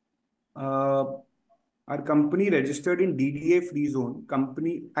 Our company registered in DDA free zone,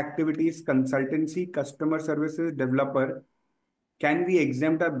 company activities, consultancy, customer services, developer. Can we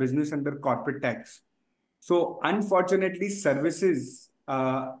exempt our business under corporate tax? So unfortunately, services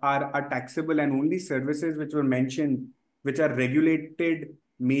are taxable, and only services which were mentioned, which are regulated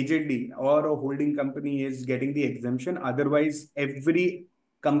majorly, or a holding company is getting the exemption. Otherwise, every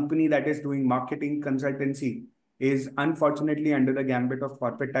company that is doing marketing consultancy is unfortunately under the gambit of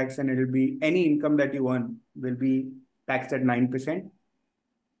corporate tax, and it will be any income that you earn will be taxed at 9%.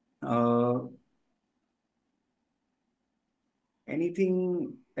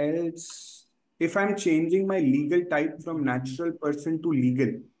 Anything else? If I'm changing my legal type from natural person to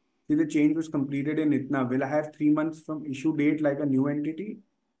legal, see the change was completed in ITNA, will I have 3 months from issue date like a new entity?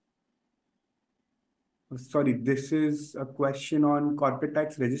 Sorry, this is a question on corporate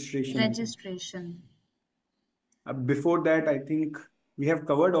tax registration. Registration. Before that, I think we have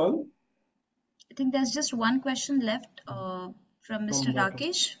covered all. I think there's just one question left from Mr. what?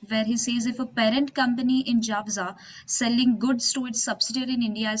 Rakesh, where he says if a parent company in JAVSA selling goods to its subsidiary in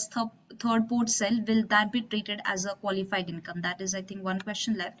India as third port sell, will that be treated as a qualified income? That is, I think, one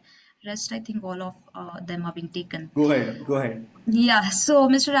question left. Rest, I think all of them are being taken. Go ahead, go ahead. Yeah, so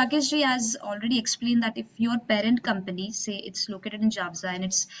Mr. Rakesh ji has already explained that if your parent company, say it's located in JAVSA and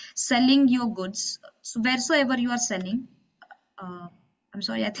it's selling your goods, so wheresoever you are selling, I'm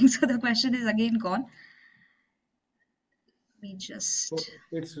sorry, I think so the question is again gone. We just So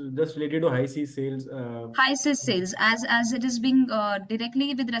it's just related to high C sales. high seas sales, as it is being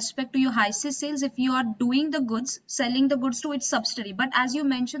directly with respect to your high seas sales, if you are doing the goods, selling the goods to its subsidiary, but as you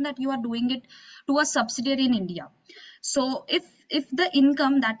mentioned that you are doing it to a subsidiary in India. So if the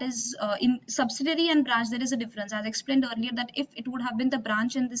income that is in subsidiary and branch, there is a difference. As explained earlier, that if it would have been the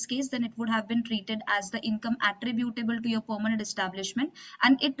branch in this case, then it would have been treated as the income attributable to your permanent establishment,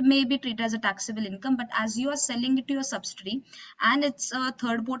 and it may be treated as a taxable income. But as you are selling it to your subsidiary, and it's a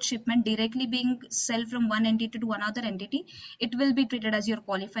third port shipment directly being sold from one entity to another entity, it will be treated as your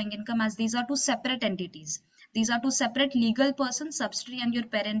qualifying income, as these are two separate entities. These are two separate legal persons, subsidiary and your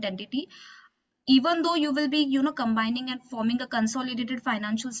parent entity. Even though you will be combining and forming a consolidated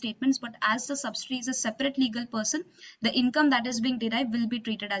financial statements, but as the subsidiary is a separate legal person, the income that is being derived will be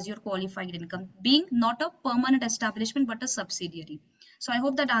treated as your qualified income, being not a permanent establishment but a subsidiary. So I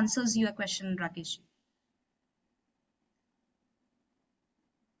hope that answers your question, Rakesh.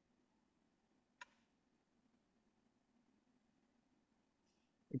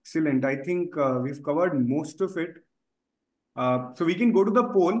 Excellent. I think we've covered most of it. So we can go to the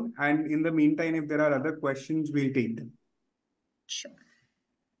poll, and in the meantime, if there are other questions, we'll take them. Sure.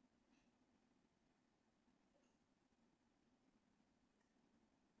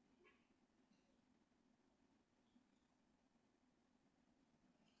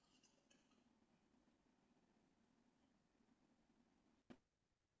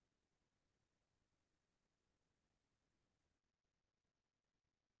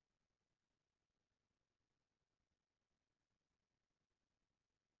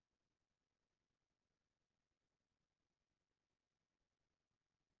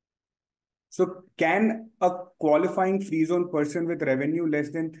 So can a qualifying free zone person with revenue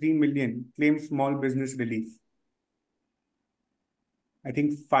less than 3 million claim small business relief? I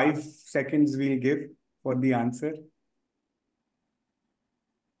think 5 seconds we'll give for the answer.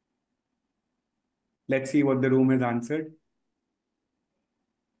 Let's see what the room has answered.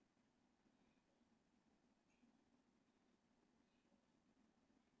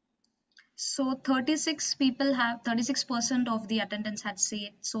 So 36% of the attendants had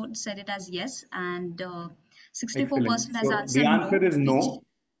said it as yes, and 64% Excellent. has So the answered no, answer is which no.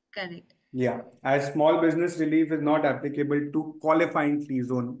 correct. Yeah, as small business relief is not applicable to qualifying free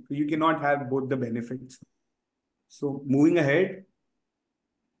zone, you cannot have both the benefits. So moving ahead,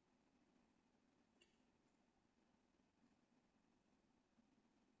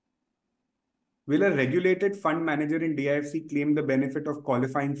 will a regulated fund manager in DIFC claim the benefit of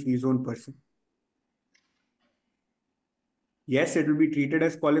qualifying free zone person? Yes, it will be treated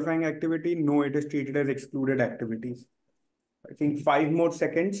as qualifying activity. No, it is treated as excluded activities. I think 5 more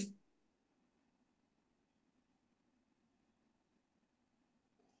seconds.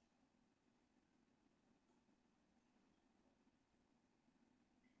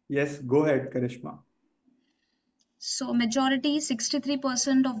 Yes, go ahead, Karishma. So majority,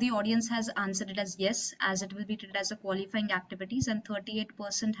 63% of the audience has answered it as yes, as it will be treated as a qualifying activities, and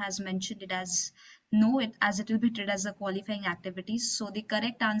 38% has mentioned it as no, as it will be treated as a qualifying activities. So the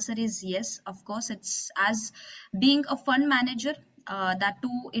correct answer is yes. Of course, it's as being a fund manager, that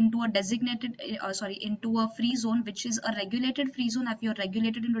too into a designated, into a free zone, which is a regulated free zone. If you're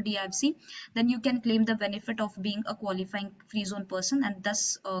regulated into DIFC, then you can claim the benefit of being a qualifying free zone person and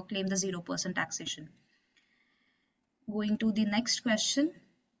thus claim the 0% taxation. Going to the next question.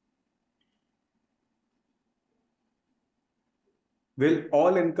 Will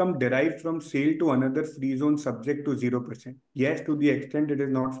all income derived from sale to another free zone subject to 0%? Yes, to the extent it is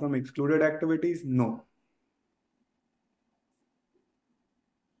not from excluded activities, no.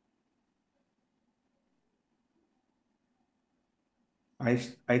 I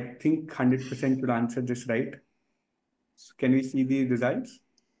think 100% should answer this right. So can we see the results?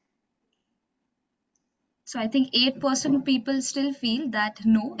 So I think 8% people still feel that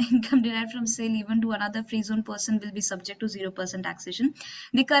no, income derived from sale even to another free zone person will be subject to 0% taxation.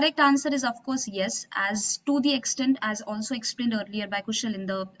 The correct answer is of course yes, as to the extent as also explained earlier by Kushal in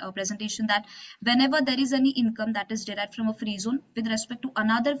the presentation, that whenever there is any income that is derived from a free zone with respect to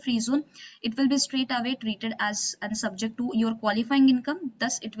another free zone, it will be straight away treated as and subject to your qualifying income.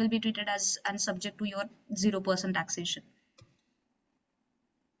 Thus, it will be treated as and subject to your 0% taxation.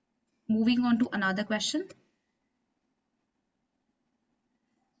 Moving on to another question.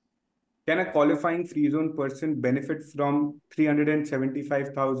 Can a qualifying free zone person benefit from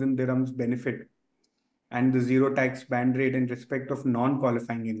 375,000 dirhams benefit and the zero tax band rate in respect of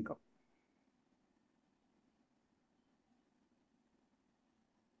non-qualifying income?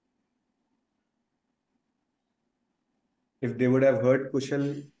 If they would have heard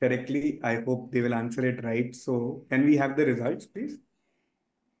Kushal correctly, I hope they will answer it right. So can we have the results, please?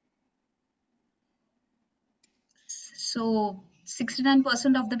 So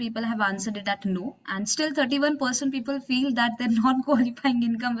 69% of the people have answered it at no, and still 31% people feel that their non-qualifying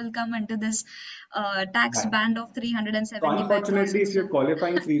income will come under this tax Yeah. band of So unfortunately, 375,000. if you're So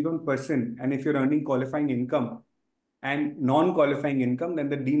qualifying free zone person and if you're earning qualifying income and non-qualifying income, then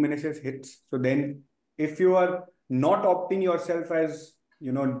the diminishes hits. So then if you are not opting yourself as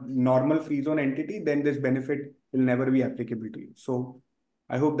normal free zone entity, then this benefit will never be applicable to you. So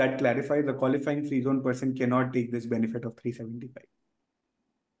I hope that clarifies. The qualifying free zone person cannot take this benefit of 375.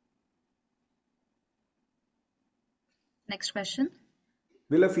 next question.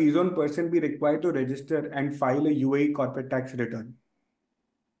 Will a free zone person be required to register and file a UAE corporate tax return?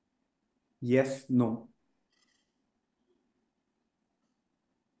 Yes, no.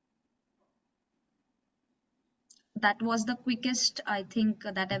 That was the quickest, I think,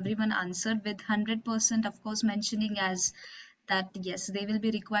 that everyone answered, with 100% of course mentioning as that yes, they will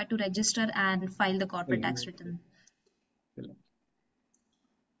be required to register and file the corporate tax return.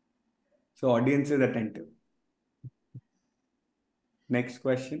 So audience is attentive. Next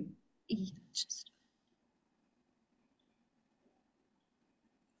question. Just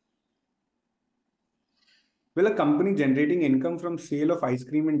Will a company generating income from sale of ice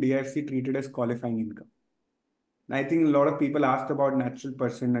cream in DFC treated as qualifying income? I think a lot of people asked about natural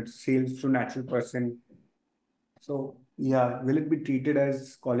person, sales to natural person. So yeah, will it be treated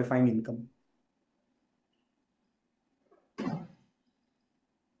as qualifying income?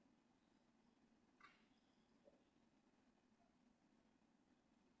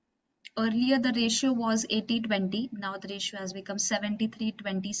 earlier the ratio was 80-20, now the ratio has become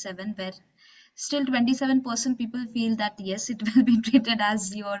 73-27, where still 27% people feel that yes, it will be treated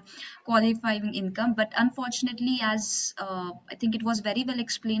as your qualifying income. But unfortunately, as I think it was very well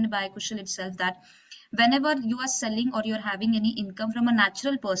explained by Kushal itself, that whenever you are selling or you're having any income from a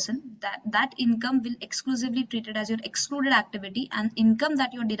natural person, that income will exclusively treated as your excluded activity, and income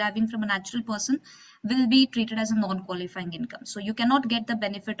that you're deriving from a natural person will be treated as a non-qualifying income. So you cannot get the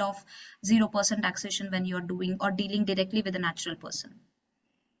benefit of 0% taxation when you're doing or dealing directly with a natural person.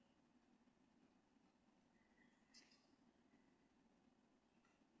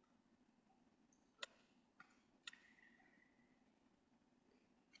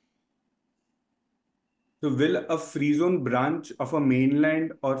 So will a free zone branch of a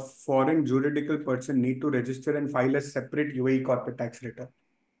mainland or foreign juridical person need to register and file a separate UAE corporate tax return?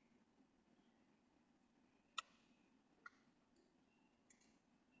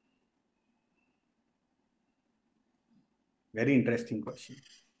 Very interesting question.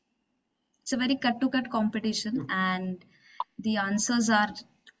 It's a very cut-to-cut competition, and the answers are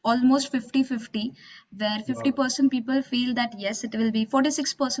almost 50-50, where 50% people feel that yes, it will be,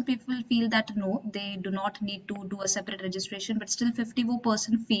 46% people feel that no, they do not need to do a separate registration, but still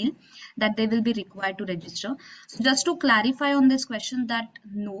 54% feel that they will be required to register. So just to clarify on this question, that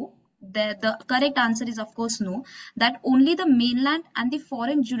no, the correct answer is of course no, that only the mainland and the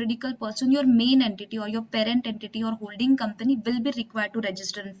foreign juridical person, your main entity or your parent entity or holding company, will be required to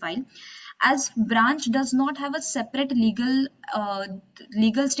register and file, as branch does not have a separate legal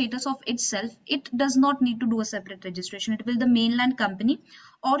status of itself. It does not need to do a separate registration. It will the mainland company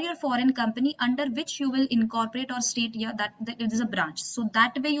or your foreign company under which you will incorporate or state, yeah, that it is a branch, so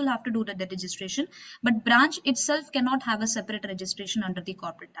that way you'll have to do the registration, but branch itself cannot have a separate registration under the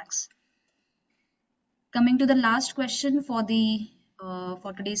corporate tax. Coming to the last question for the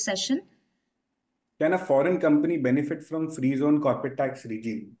for today's session. Can a foreign company benefit from free zone corporate tax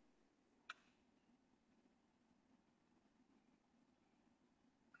regime?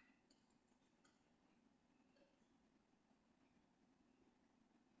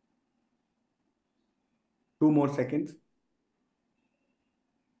 Two more seconds.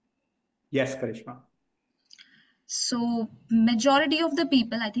 Yes, Karishma. So majority of the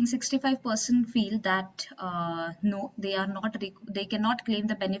people, I think 65% feel that no, they are not, they cannot claim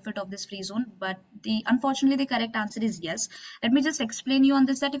the benefit of this free zone. But the unfortunately the correct answer is yes. Let me just explain you on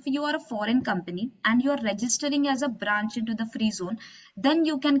this, that if you are a foreign company and you are registering as a branch into the free zone, then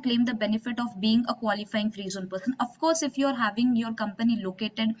you can claim the benefit of being a qualifying free zone person. Of course, if you are having your company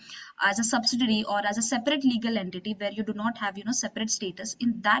located as a subsidiary or as a separate legal entity where you do not have, you know, separate status,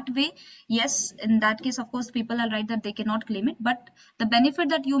 in that way, yes, in that case, of course, people are right that they cannot claim it. But the benefit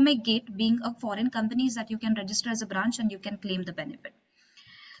that you may get being a foreign company is that you can register as a branch and you can claim the benefit.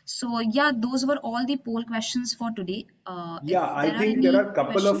 So yeah, those were all the poll questions for today. If Yeah, I there are think there any are a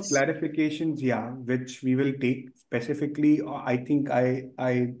couple of questions. clarifications, yeah, which we will take specifically. I think I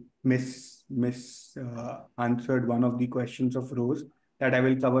answered one of the questions of Rose that I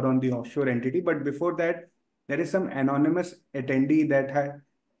will cover on the offshore entity. But before that, there is some anonymous attendee that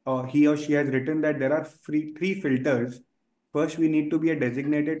he or she has written that there are three filters. First, we need to be a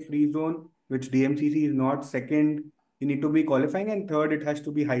designated free zone, which DMCC is not. Second, you need to be qualifying, and third, it has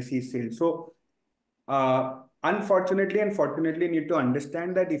to be high seas sales. So unfortunately and fortunately, you need to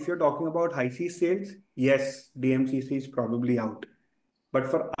understand that if you're talking about high seas sales, yes, DMCC is probably out. But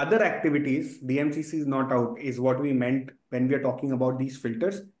for other activities, DMCC is not out, is what we meant when we are talking about these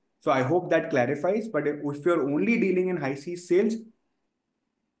filters. So I hope that clarifies. But if you're only dealing in high seas sales,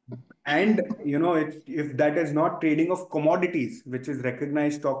 and you know, if that is not trading of commodities, which is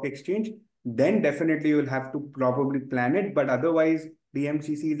recognized stock exchange, then definitely you will have to probably plan it. But otherwise,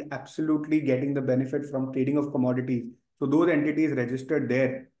 DMCC is absolutely getting the benefit from trading of commodities. So those entities registered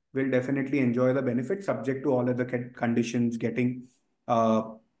there will definitely enjoy the benefit, subject to all other conditions getting uh,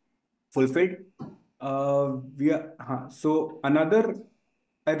 fulfilled. So another,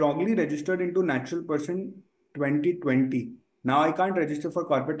 I wrongly registered into natural person 2020. Now I can't register for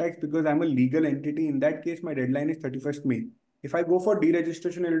corporate tax because I'm a legal entity. In that case, my deadline is 31st May. If I go for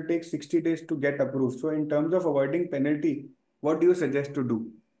deregistration, it will take 60 days to get approved. So in terms of avoiding penalty, what do you suggest to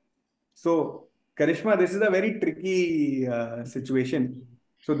do? So, Karishma, this is a very tricky situation.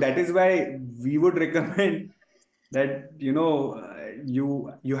 So that is why we would recommend that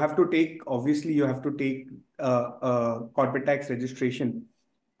you have to take, obviously you have to take corporate tax registration,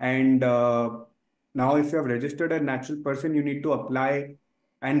 and now if you have registered a natural person, you need to apply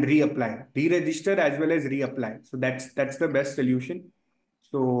and reapply, re-register as well as reapply. So that's the best solution.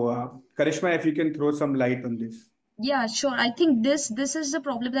 So Karishma, if you can throw some light on this. Yeah, sure. I think this is the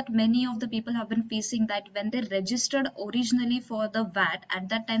problem that many of the people have been facing, that when they registered originally for the VAT, at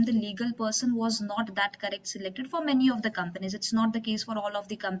that time the legal person was not that correct selected for many of the companies. It's not the case for all of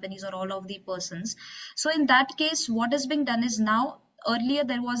the companies or all of the persons. So in that case, what is being done is, now earlier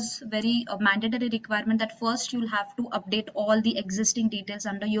there was very mandatory requirement that first you'll have to update all the existing details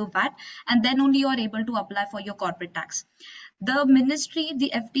under your VAT, and then only you are able to apply for your corporate tax. The ministry,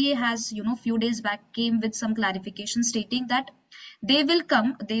 the FDA has, you know, few days back came with some clarification stating that they will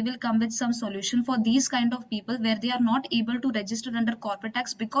come with some solution for these kind of people where they are not able to register under corporate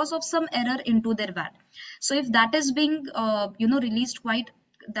tax because of some error into their VAT. So if that is being released quite,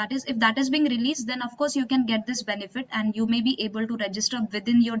 that is, if that is being released, then of course you can get this benefit and you may be able to register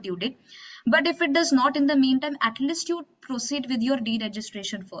within your due date. But if it does not in the meantime, at least you proceed with your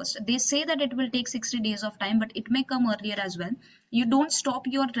deregistration first. They say that it will take 60 days of time, but it may come earlier as well. You don't stop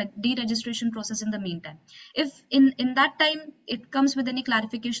your deregistration process in the meantime. If in that time it comes with any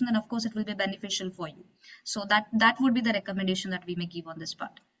clarification, then of course it will be beneficial for you. So that would be the recommendation that we may give on this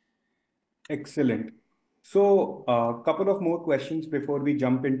part. Excellent. So, a couple of more questions before we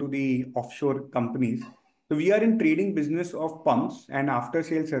jump into the offshore companies. So, we are in trading business of pumps and after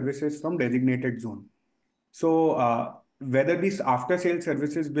sale services from designated zone. So, whether these after sale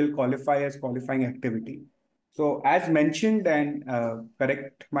services will qualify as qualifying activity. So, as mentioned, and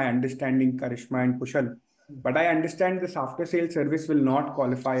correct my understanding, Karishma and Kushal, but I understand this after sale service will not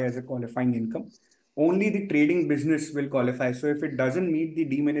qualify as a qualifying income. Only the trading business will qualify. So, if it doesn't meet the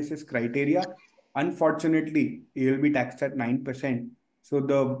de minimis criteria, unfortunately, you will be taxed at 9%. So,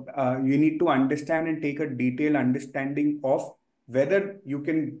 you need to understand and take a detailed understanding of whether you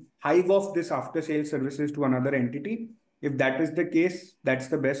can hive off this after sales services to another entity. If that is the case, that's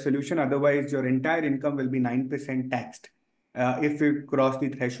the best solution. Otherwise, your entire income will be 9% taxed if you cross the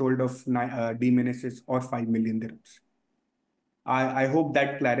threshold of de minimis or 5 million dirhams. I hope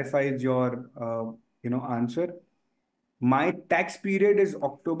that clarifies your answer. My tax period is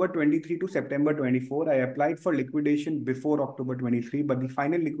October 23 to September 24. I applied for liquidation before October 23, but the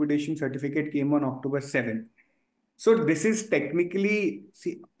final liquidation certificate came on October 7. So this is technically,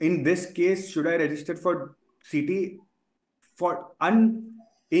 see, in this case, should I register for CT?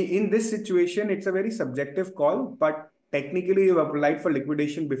 In this situation, it's a very subjective call, but technically you've applied for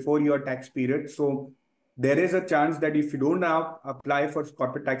liquidation before your tax period. So there is a chance that if you don't now apply for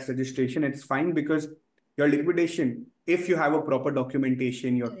corporate tax registration, it's fine because your liquidation, if you have a proper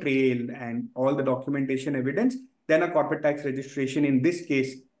documentation, your Correct. trail and all the documentation evidence, then a corporate tax registration in this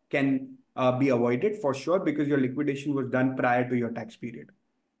case can be avoided for sure because your liquidation was done prior to your tax period.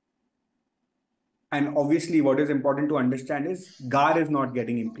 And obviously, what is important to understand is GAR is not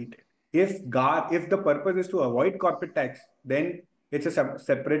getting implemented. If the purpose is to avoid corporate tax, then it's a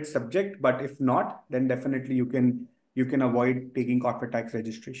separate subject. But if not, then definitely you can avoid taking corporate tax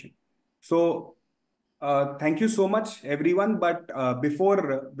registration. So thank you so much, everyone. But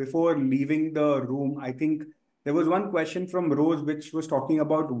before leaving the room, I think there was one question from Rose which was talking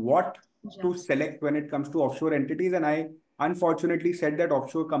about what Yeah. to select when it comes to offshore entities, and I unfortunately said that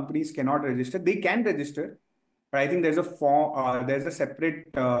offshore companies cannot register. They can register, but I think there's a form, there's a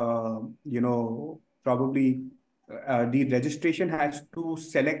separate, probably the registration has to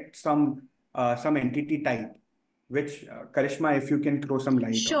select some entity type, which Karishma, if you can throw some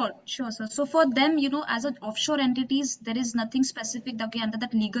light on. Sure, sir. So for them, as an offshore entities, there is nothing specific that, okay, under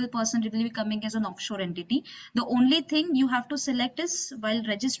that legal person, it will be coming as an offshore entity. The only thing you have to select is while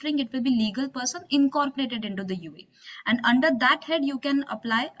registering, it will be legal person incorporated into the UAE. And under that head, you can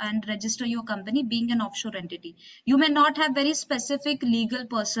apply and register your company being an offshore entity. You may not have very specific legal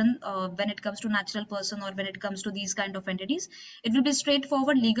person when it comes to natural person or when it comes to these kind of entities. It will be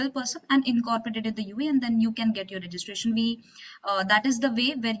straightforward legal person and incorporated in the UAE, and then you can get your registration. That is the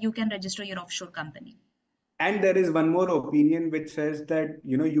way where you can register your offshore company. And there is one more opinion which says that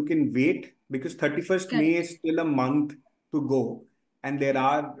you can wait because 31st May Correct. is still a month to go, and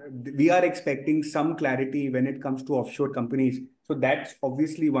we are expecting some clarity when it comes to offshore companies. So that's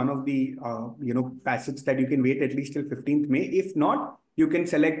obviously one of the facets that you can wait at least till 15th May. If not, you can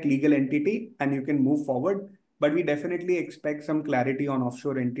select legal entity and you can move forward. But we definitely expect some clarity on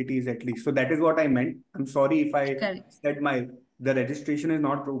offshore entities at least. So that is what I meant. I'm sorry if I Correct. said the registration is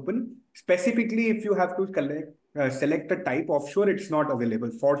not open. Specifically, if you have to select a type offshore, it's not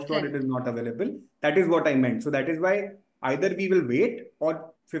available. For sure, it Correct. is not available. That is what I meant. So that is why either we will wait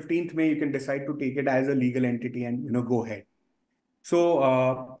or 15th May, you can decide to take it as a legal entity and go ahead.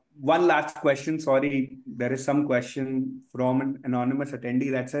 So one last question. Sorry, there is some question from an anonymous attendee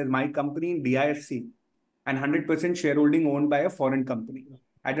that says my company in DIFC and 100% shareholding owned by a foreign company.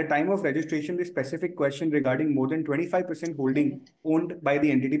 At the time of registration, the specific question regarding more than 25% holding Correct. owned by the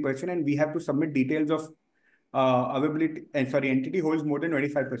entity person, and we have to submit details of availability. Entity holds more than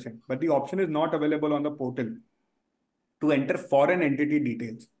 25%, but the option is not available on the portal to enter foreign entity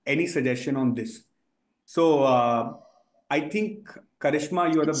details. Any suggestion on this? So I think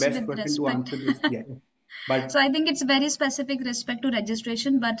Karishma, you are the It's best with person to respect. answer this. Yeah, So but I think it's very specific respect to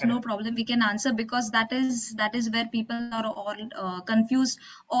registration, but no correct. problem. We can answer because that is where people are all confused.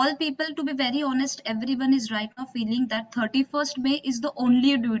 All people, to be very honest, everyone is right now feeling that 31st May is the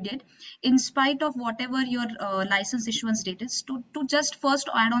only due date, in spite of whatever your license issuance date is. To just first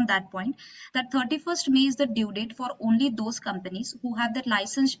add on that point, that 31st May is the due date for only those companies who have that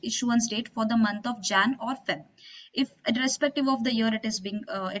license issuance date for the month of Jan or Feb. if irrespective of the year it is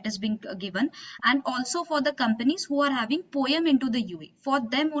being given. And also for the companies who are having POEM into the UAE, for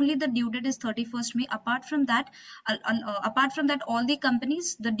them only the due date is 31st May. Apart from that, all the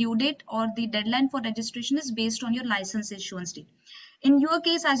companies, the due date or the deadline for registration is based on your license issuance date. In your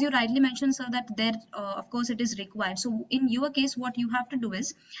case, as you rightly mentioned, sir, that there of course it is required. So in your case, what you have to do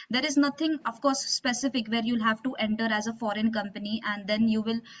is, there is nothing of course specific where you'll have to enter as a foreign company, and then you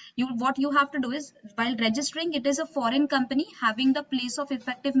what you have to do is, while registering, it is a foreign company having the place of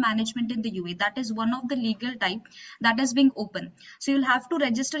effective management in the UAE. That is one of the legal type that is being open. So you'll have to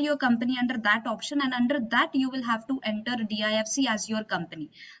register your company under that option, and under that you will have to enter DIFC as your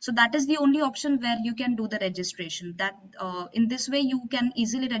company. So that is the only option where you can do the registration. That in this way you can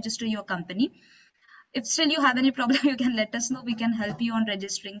easily register your company. If still you have any problem, you can let us know, we can help you on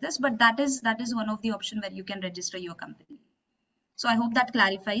registering this, but that is one of the option where you can register your company. So I hope that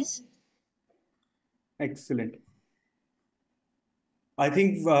clarifies. Excellent. I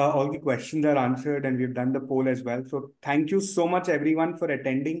think all the questions are answered and we've done the poll as well. So thank you so much everyone for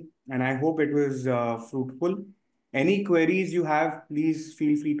attending, and I hope it was fruitful. Any queries you have, please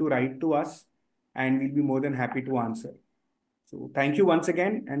feel free to write to us and we'll be more than happy to answer. So thank you once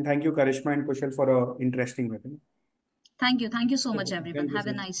again, and thank you Karishma and Kushal for an interesting webinar. Thank you so much everyone. Thank you, Have a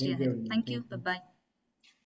sir. nice day Thank you, ahead. everyone. Thank you. Thank you. Bye bye.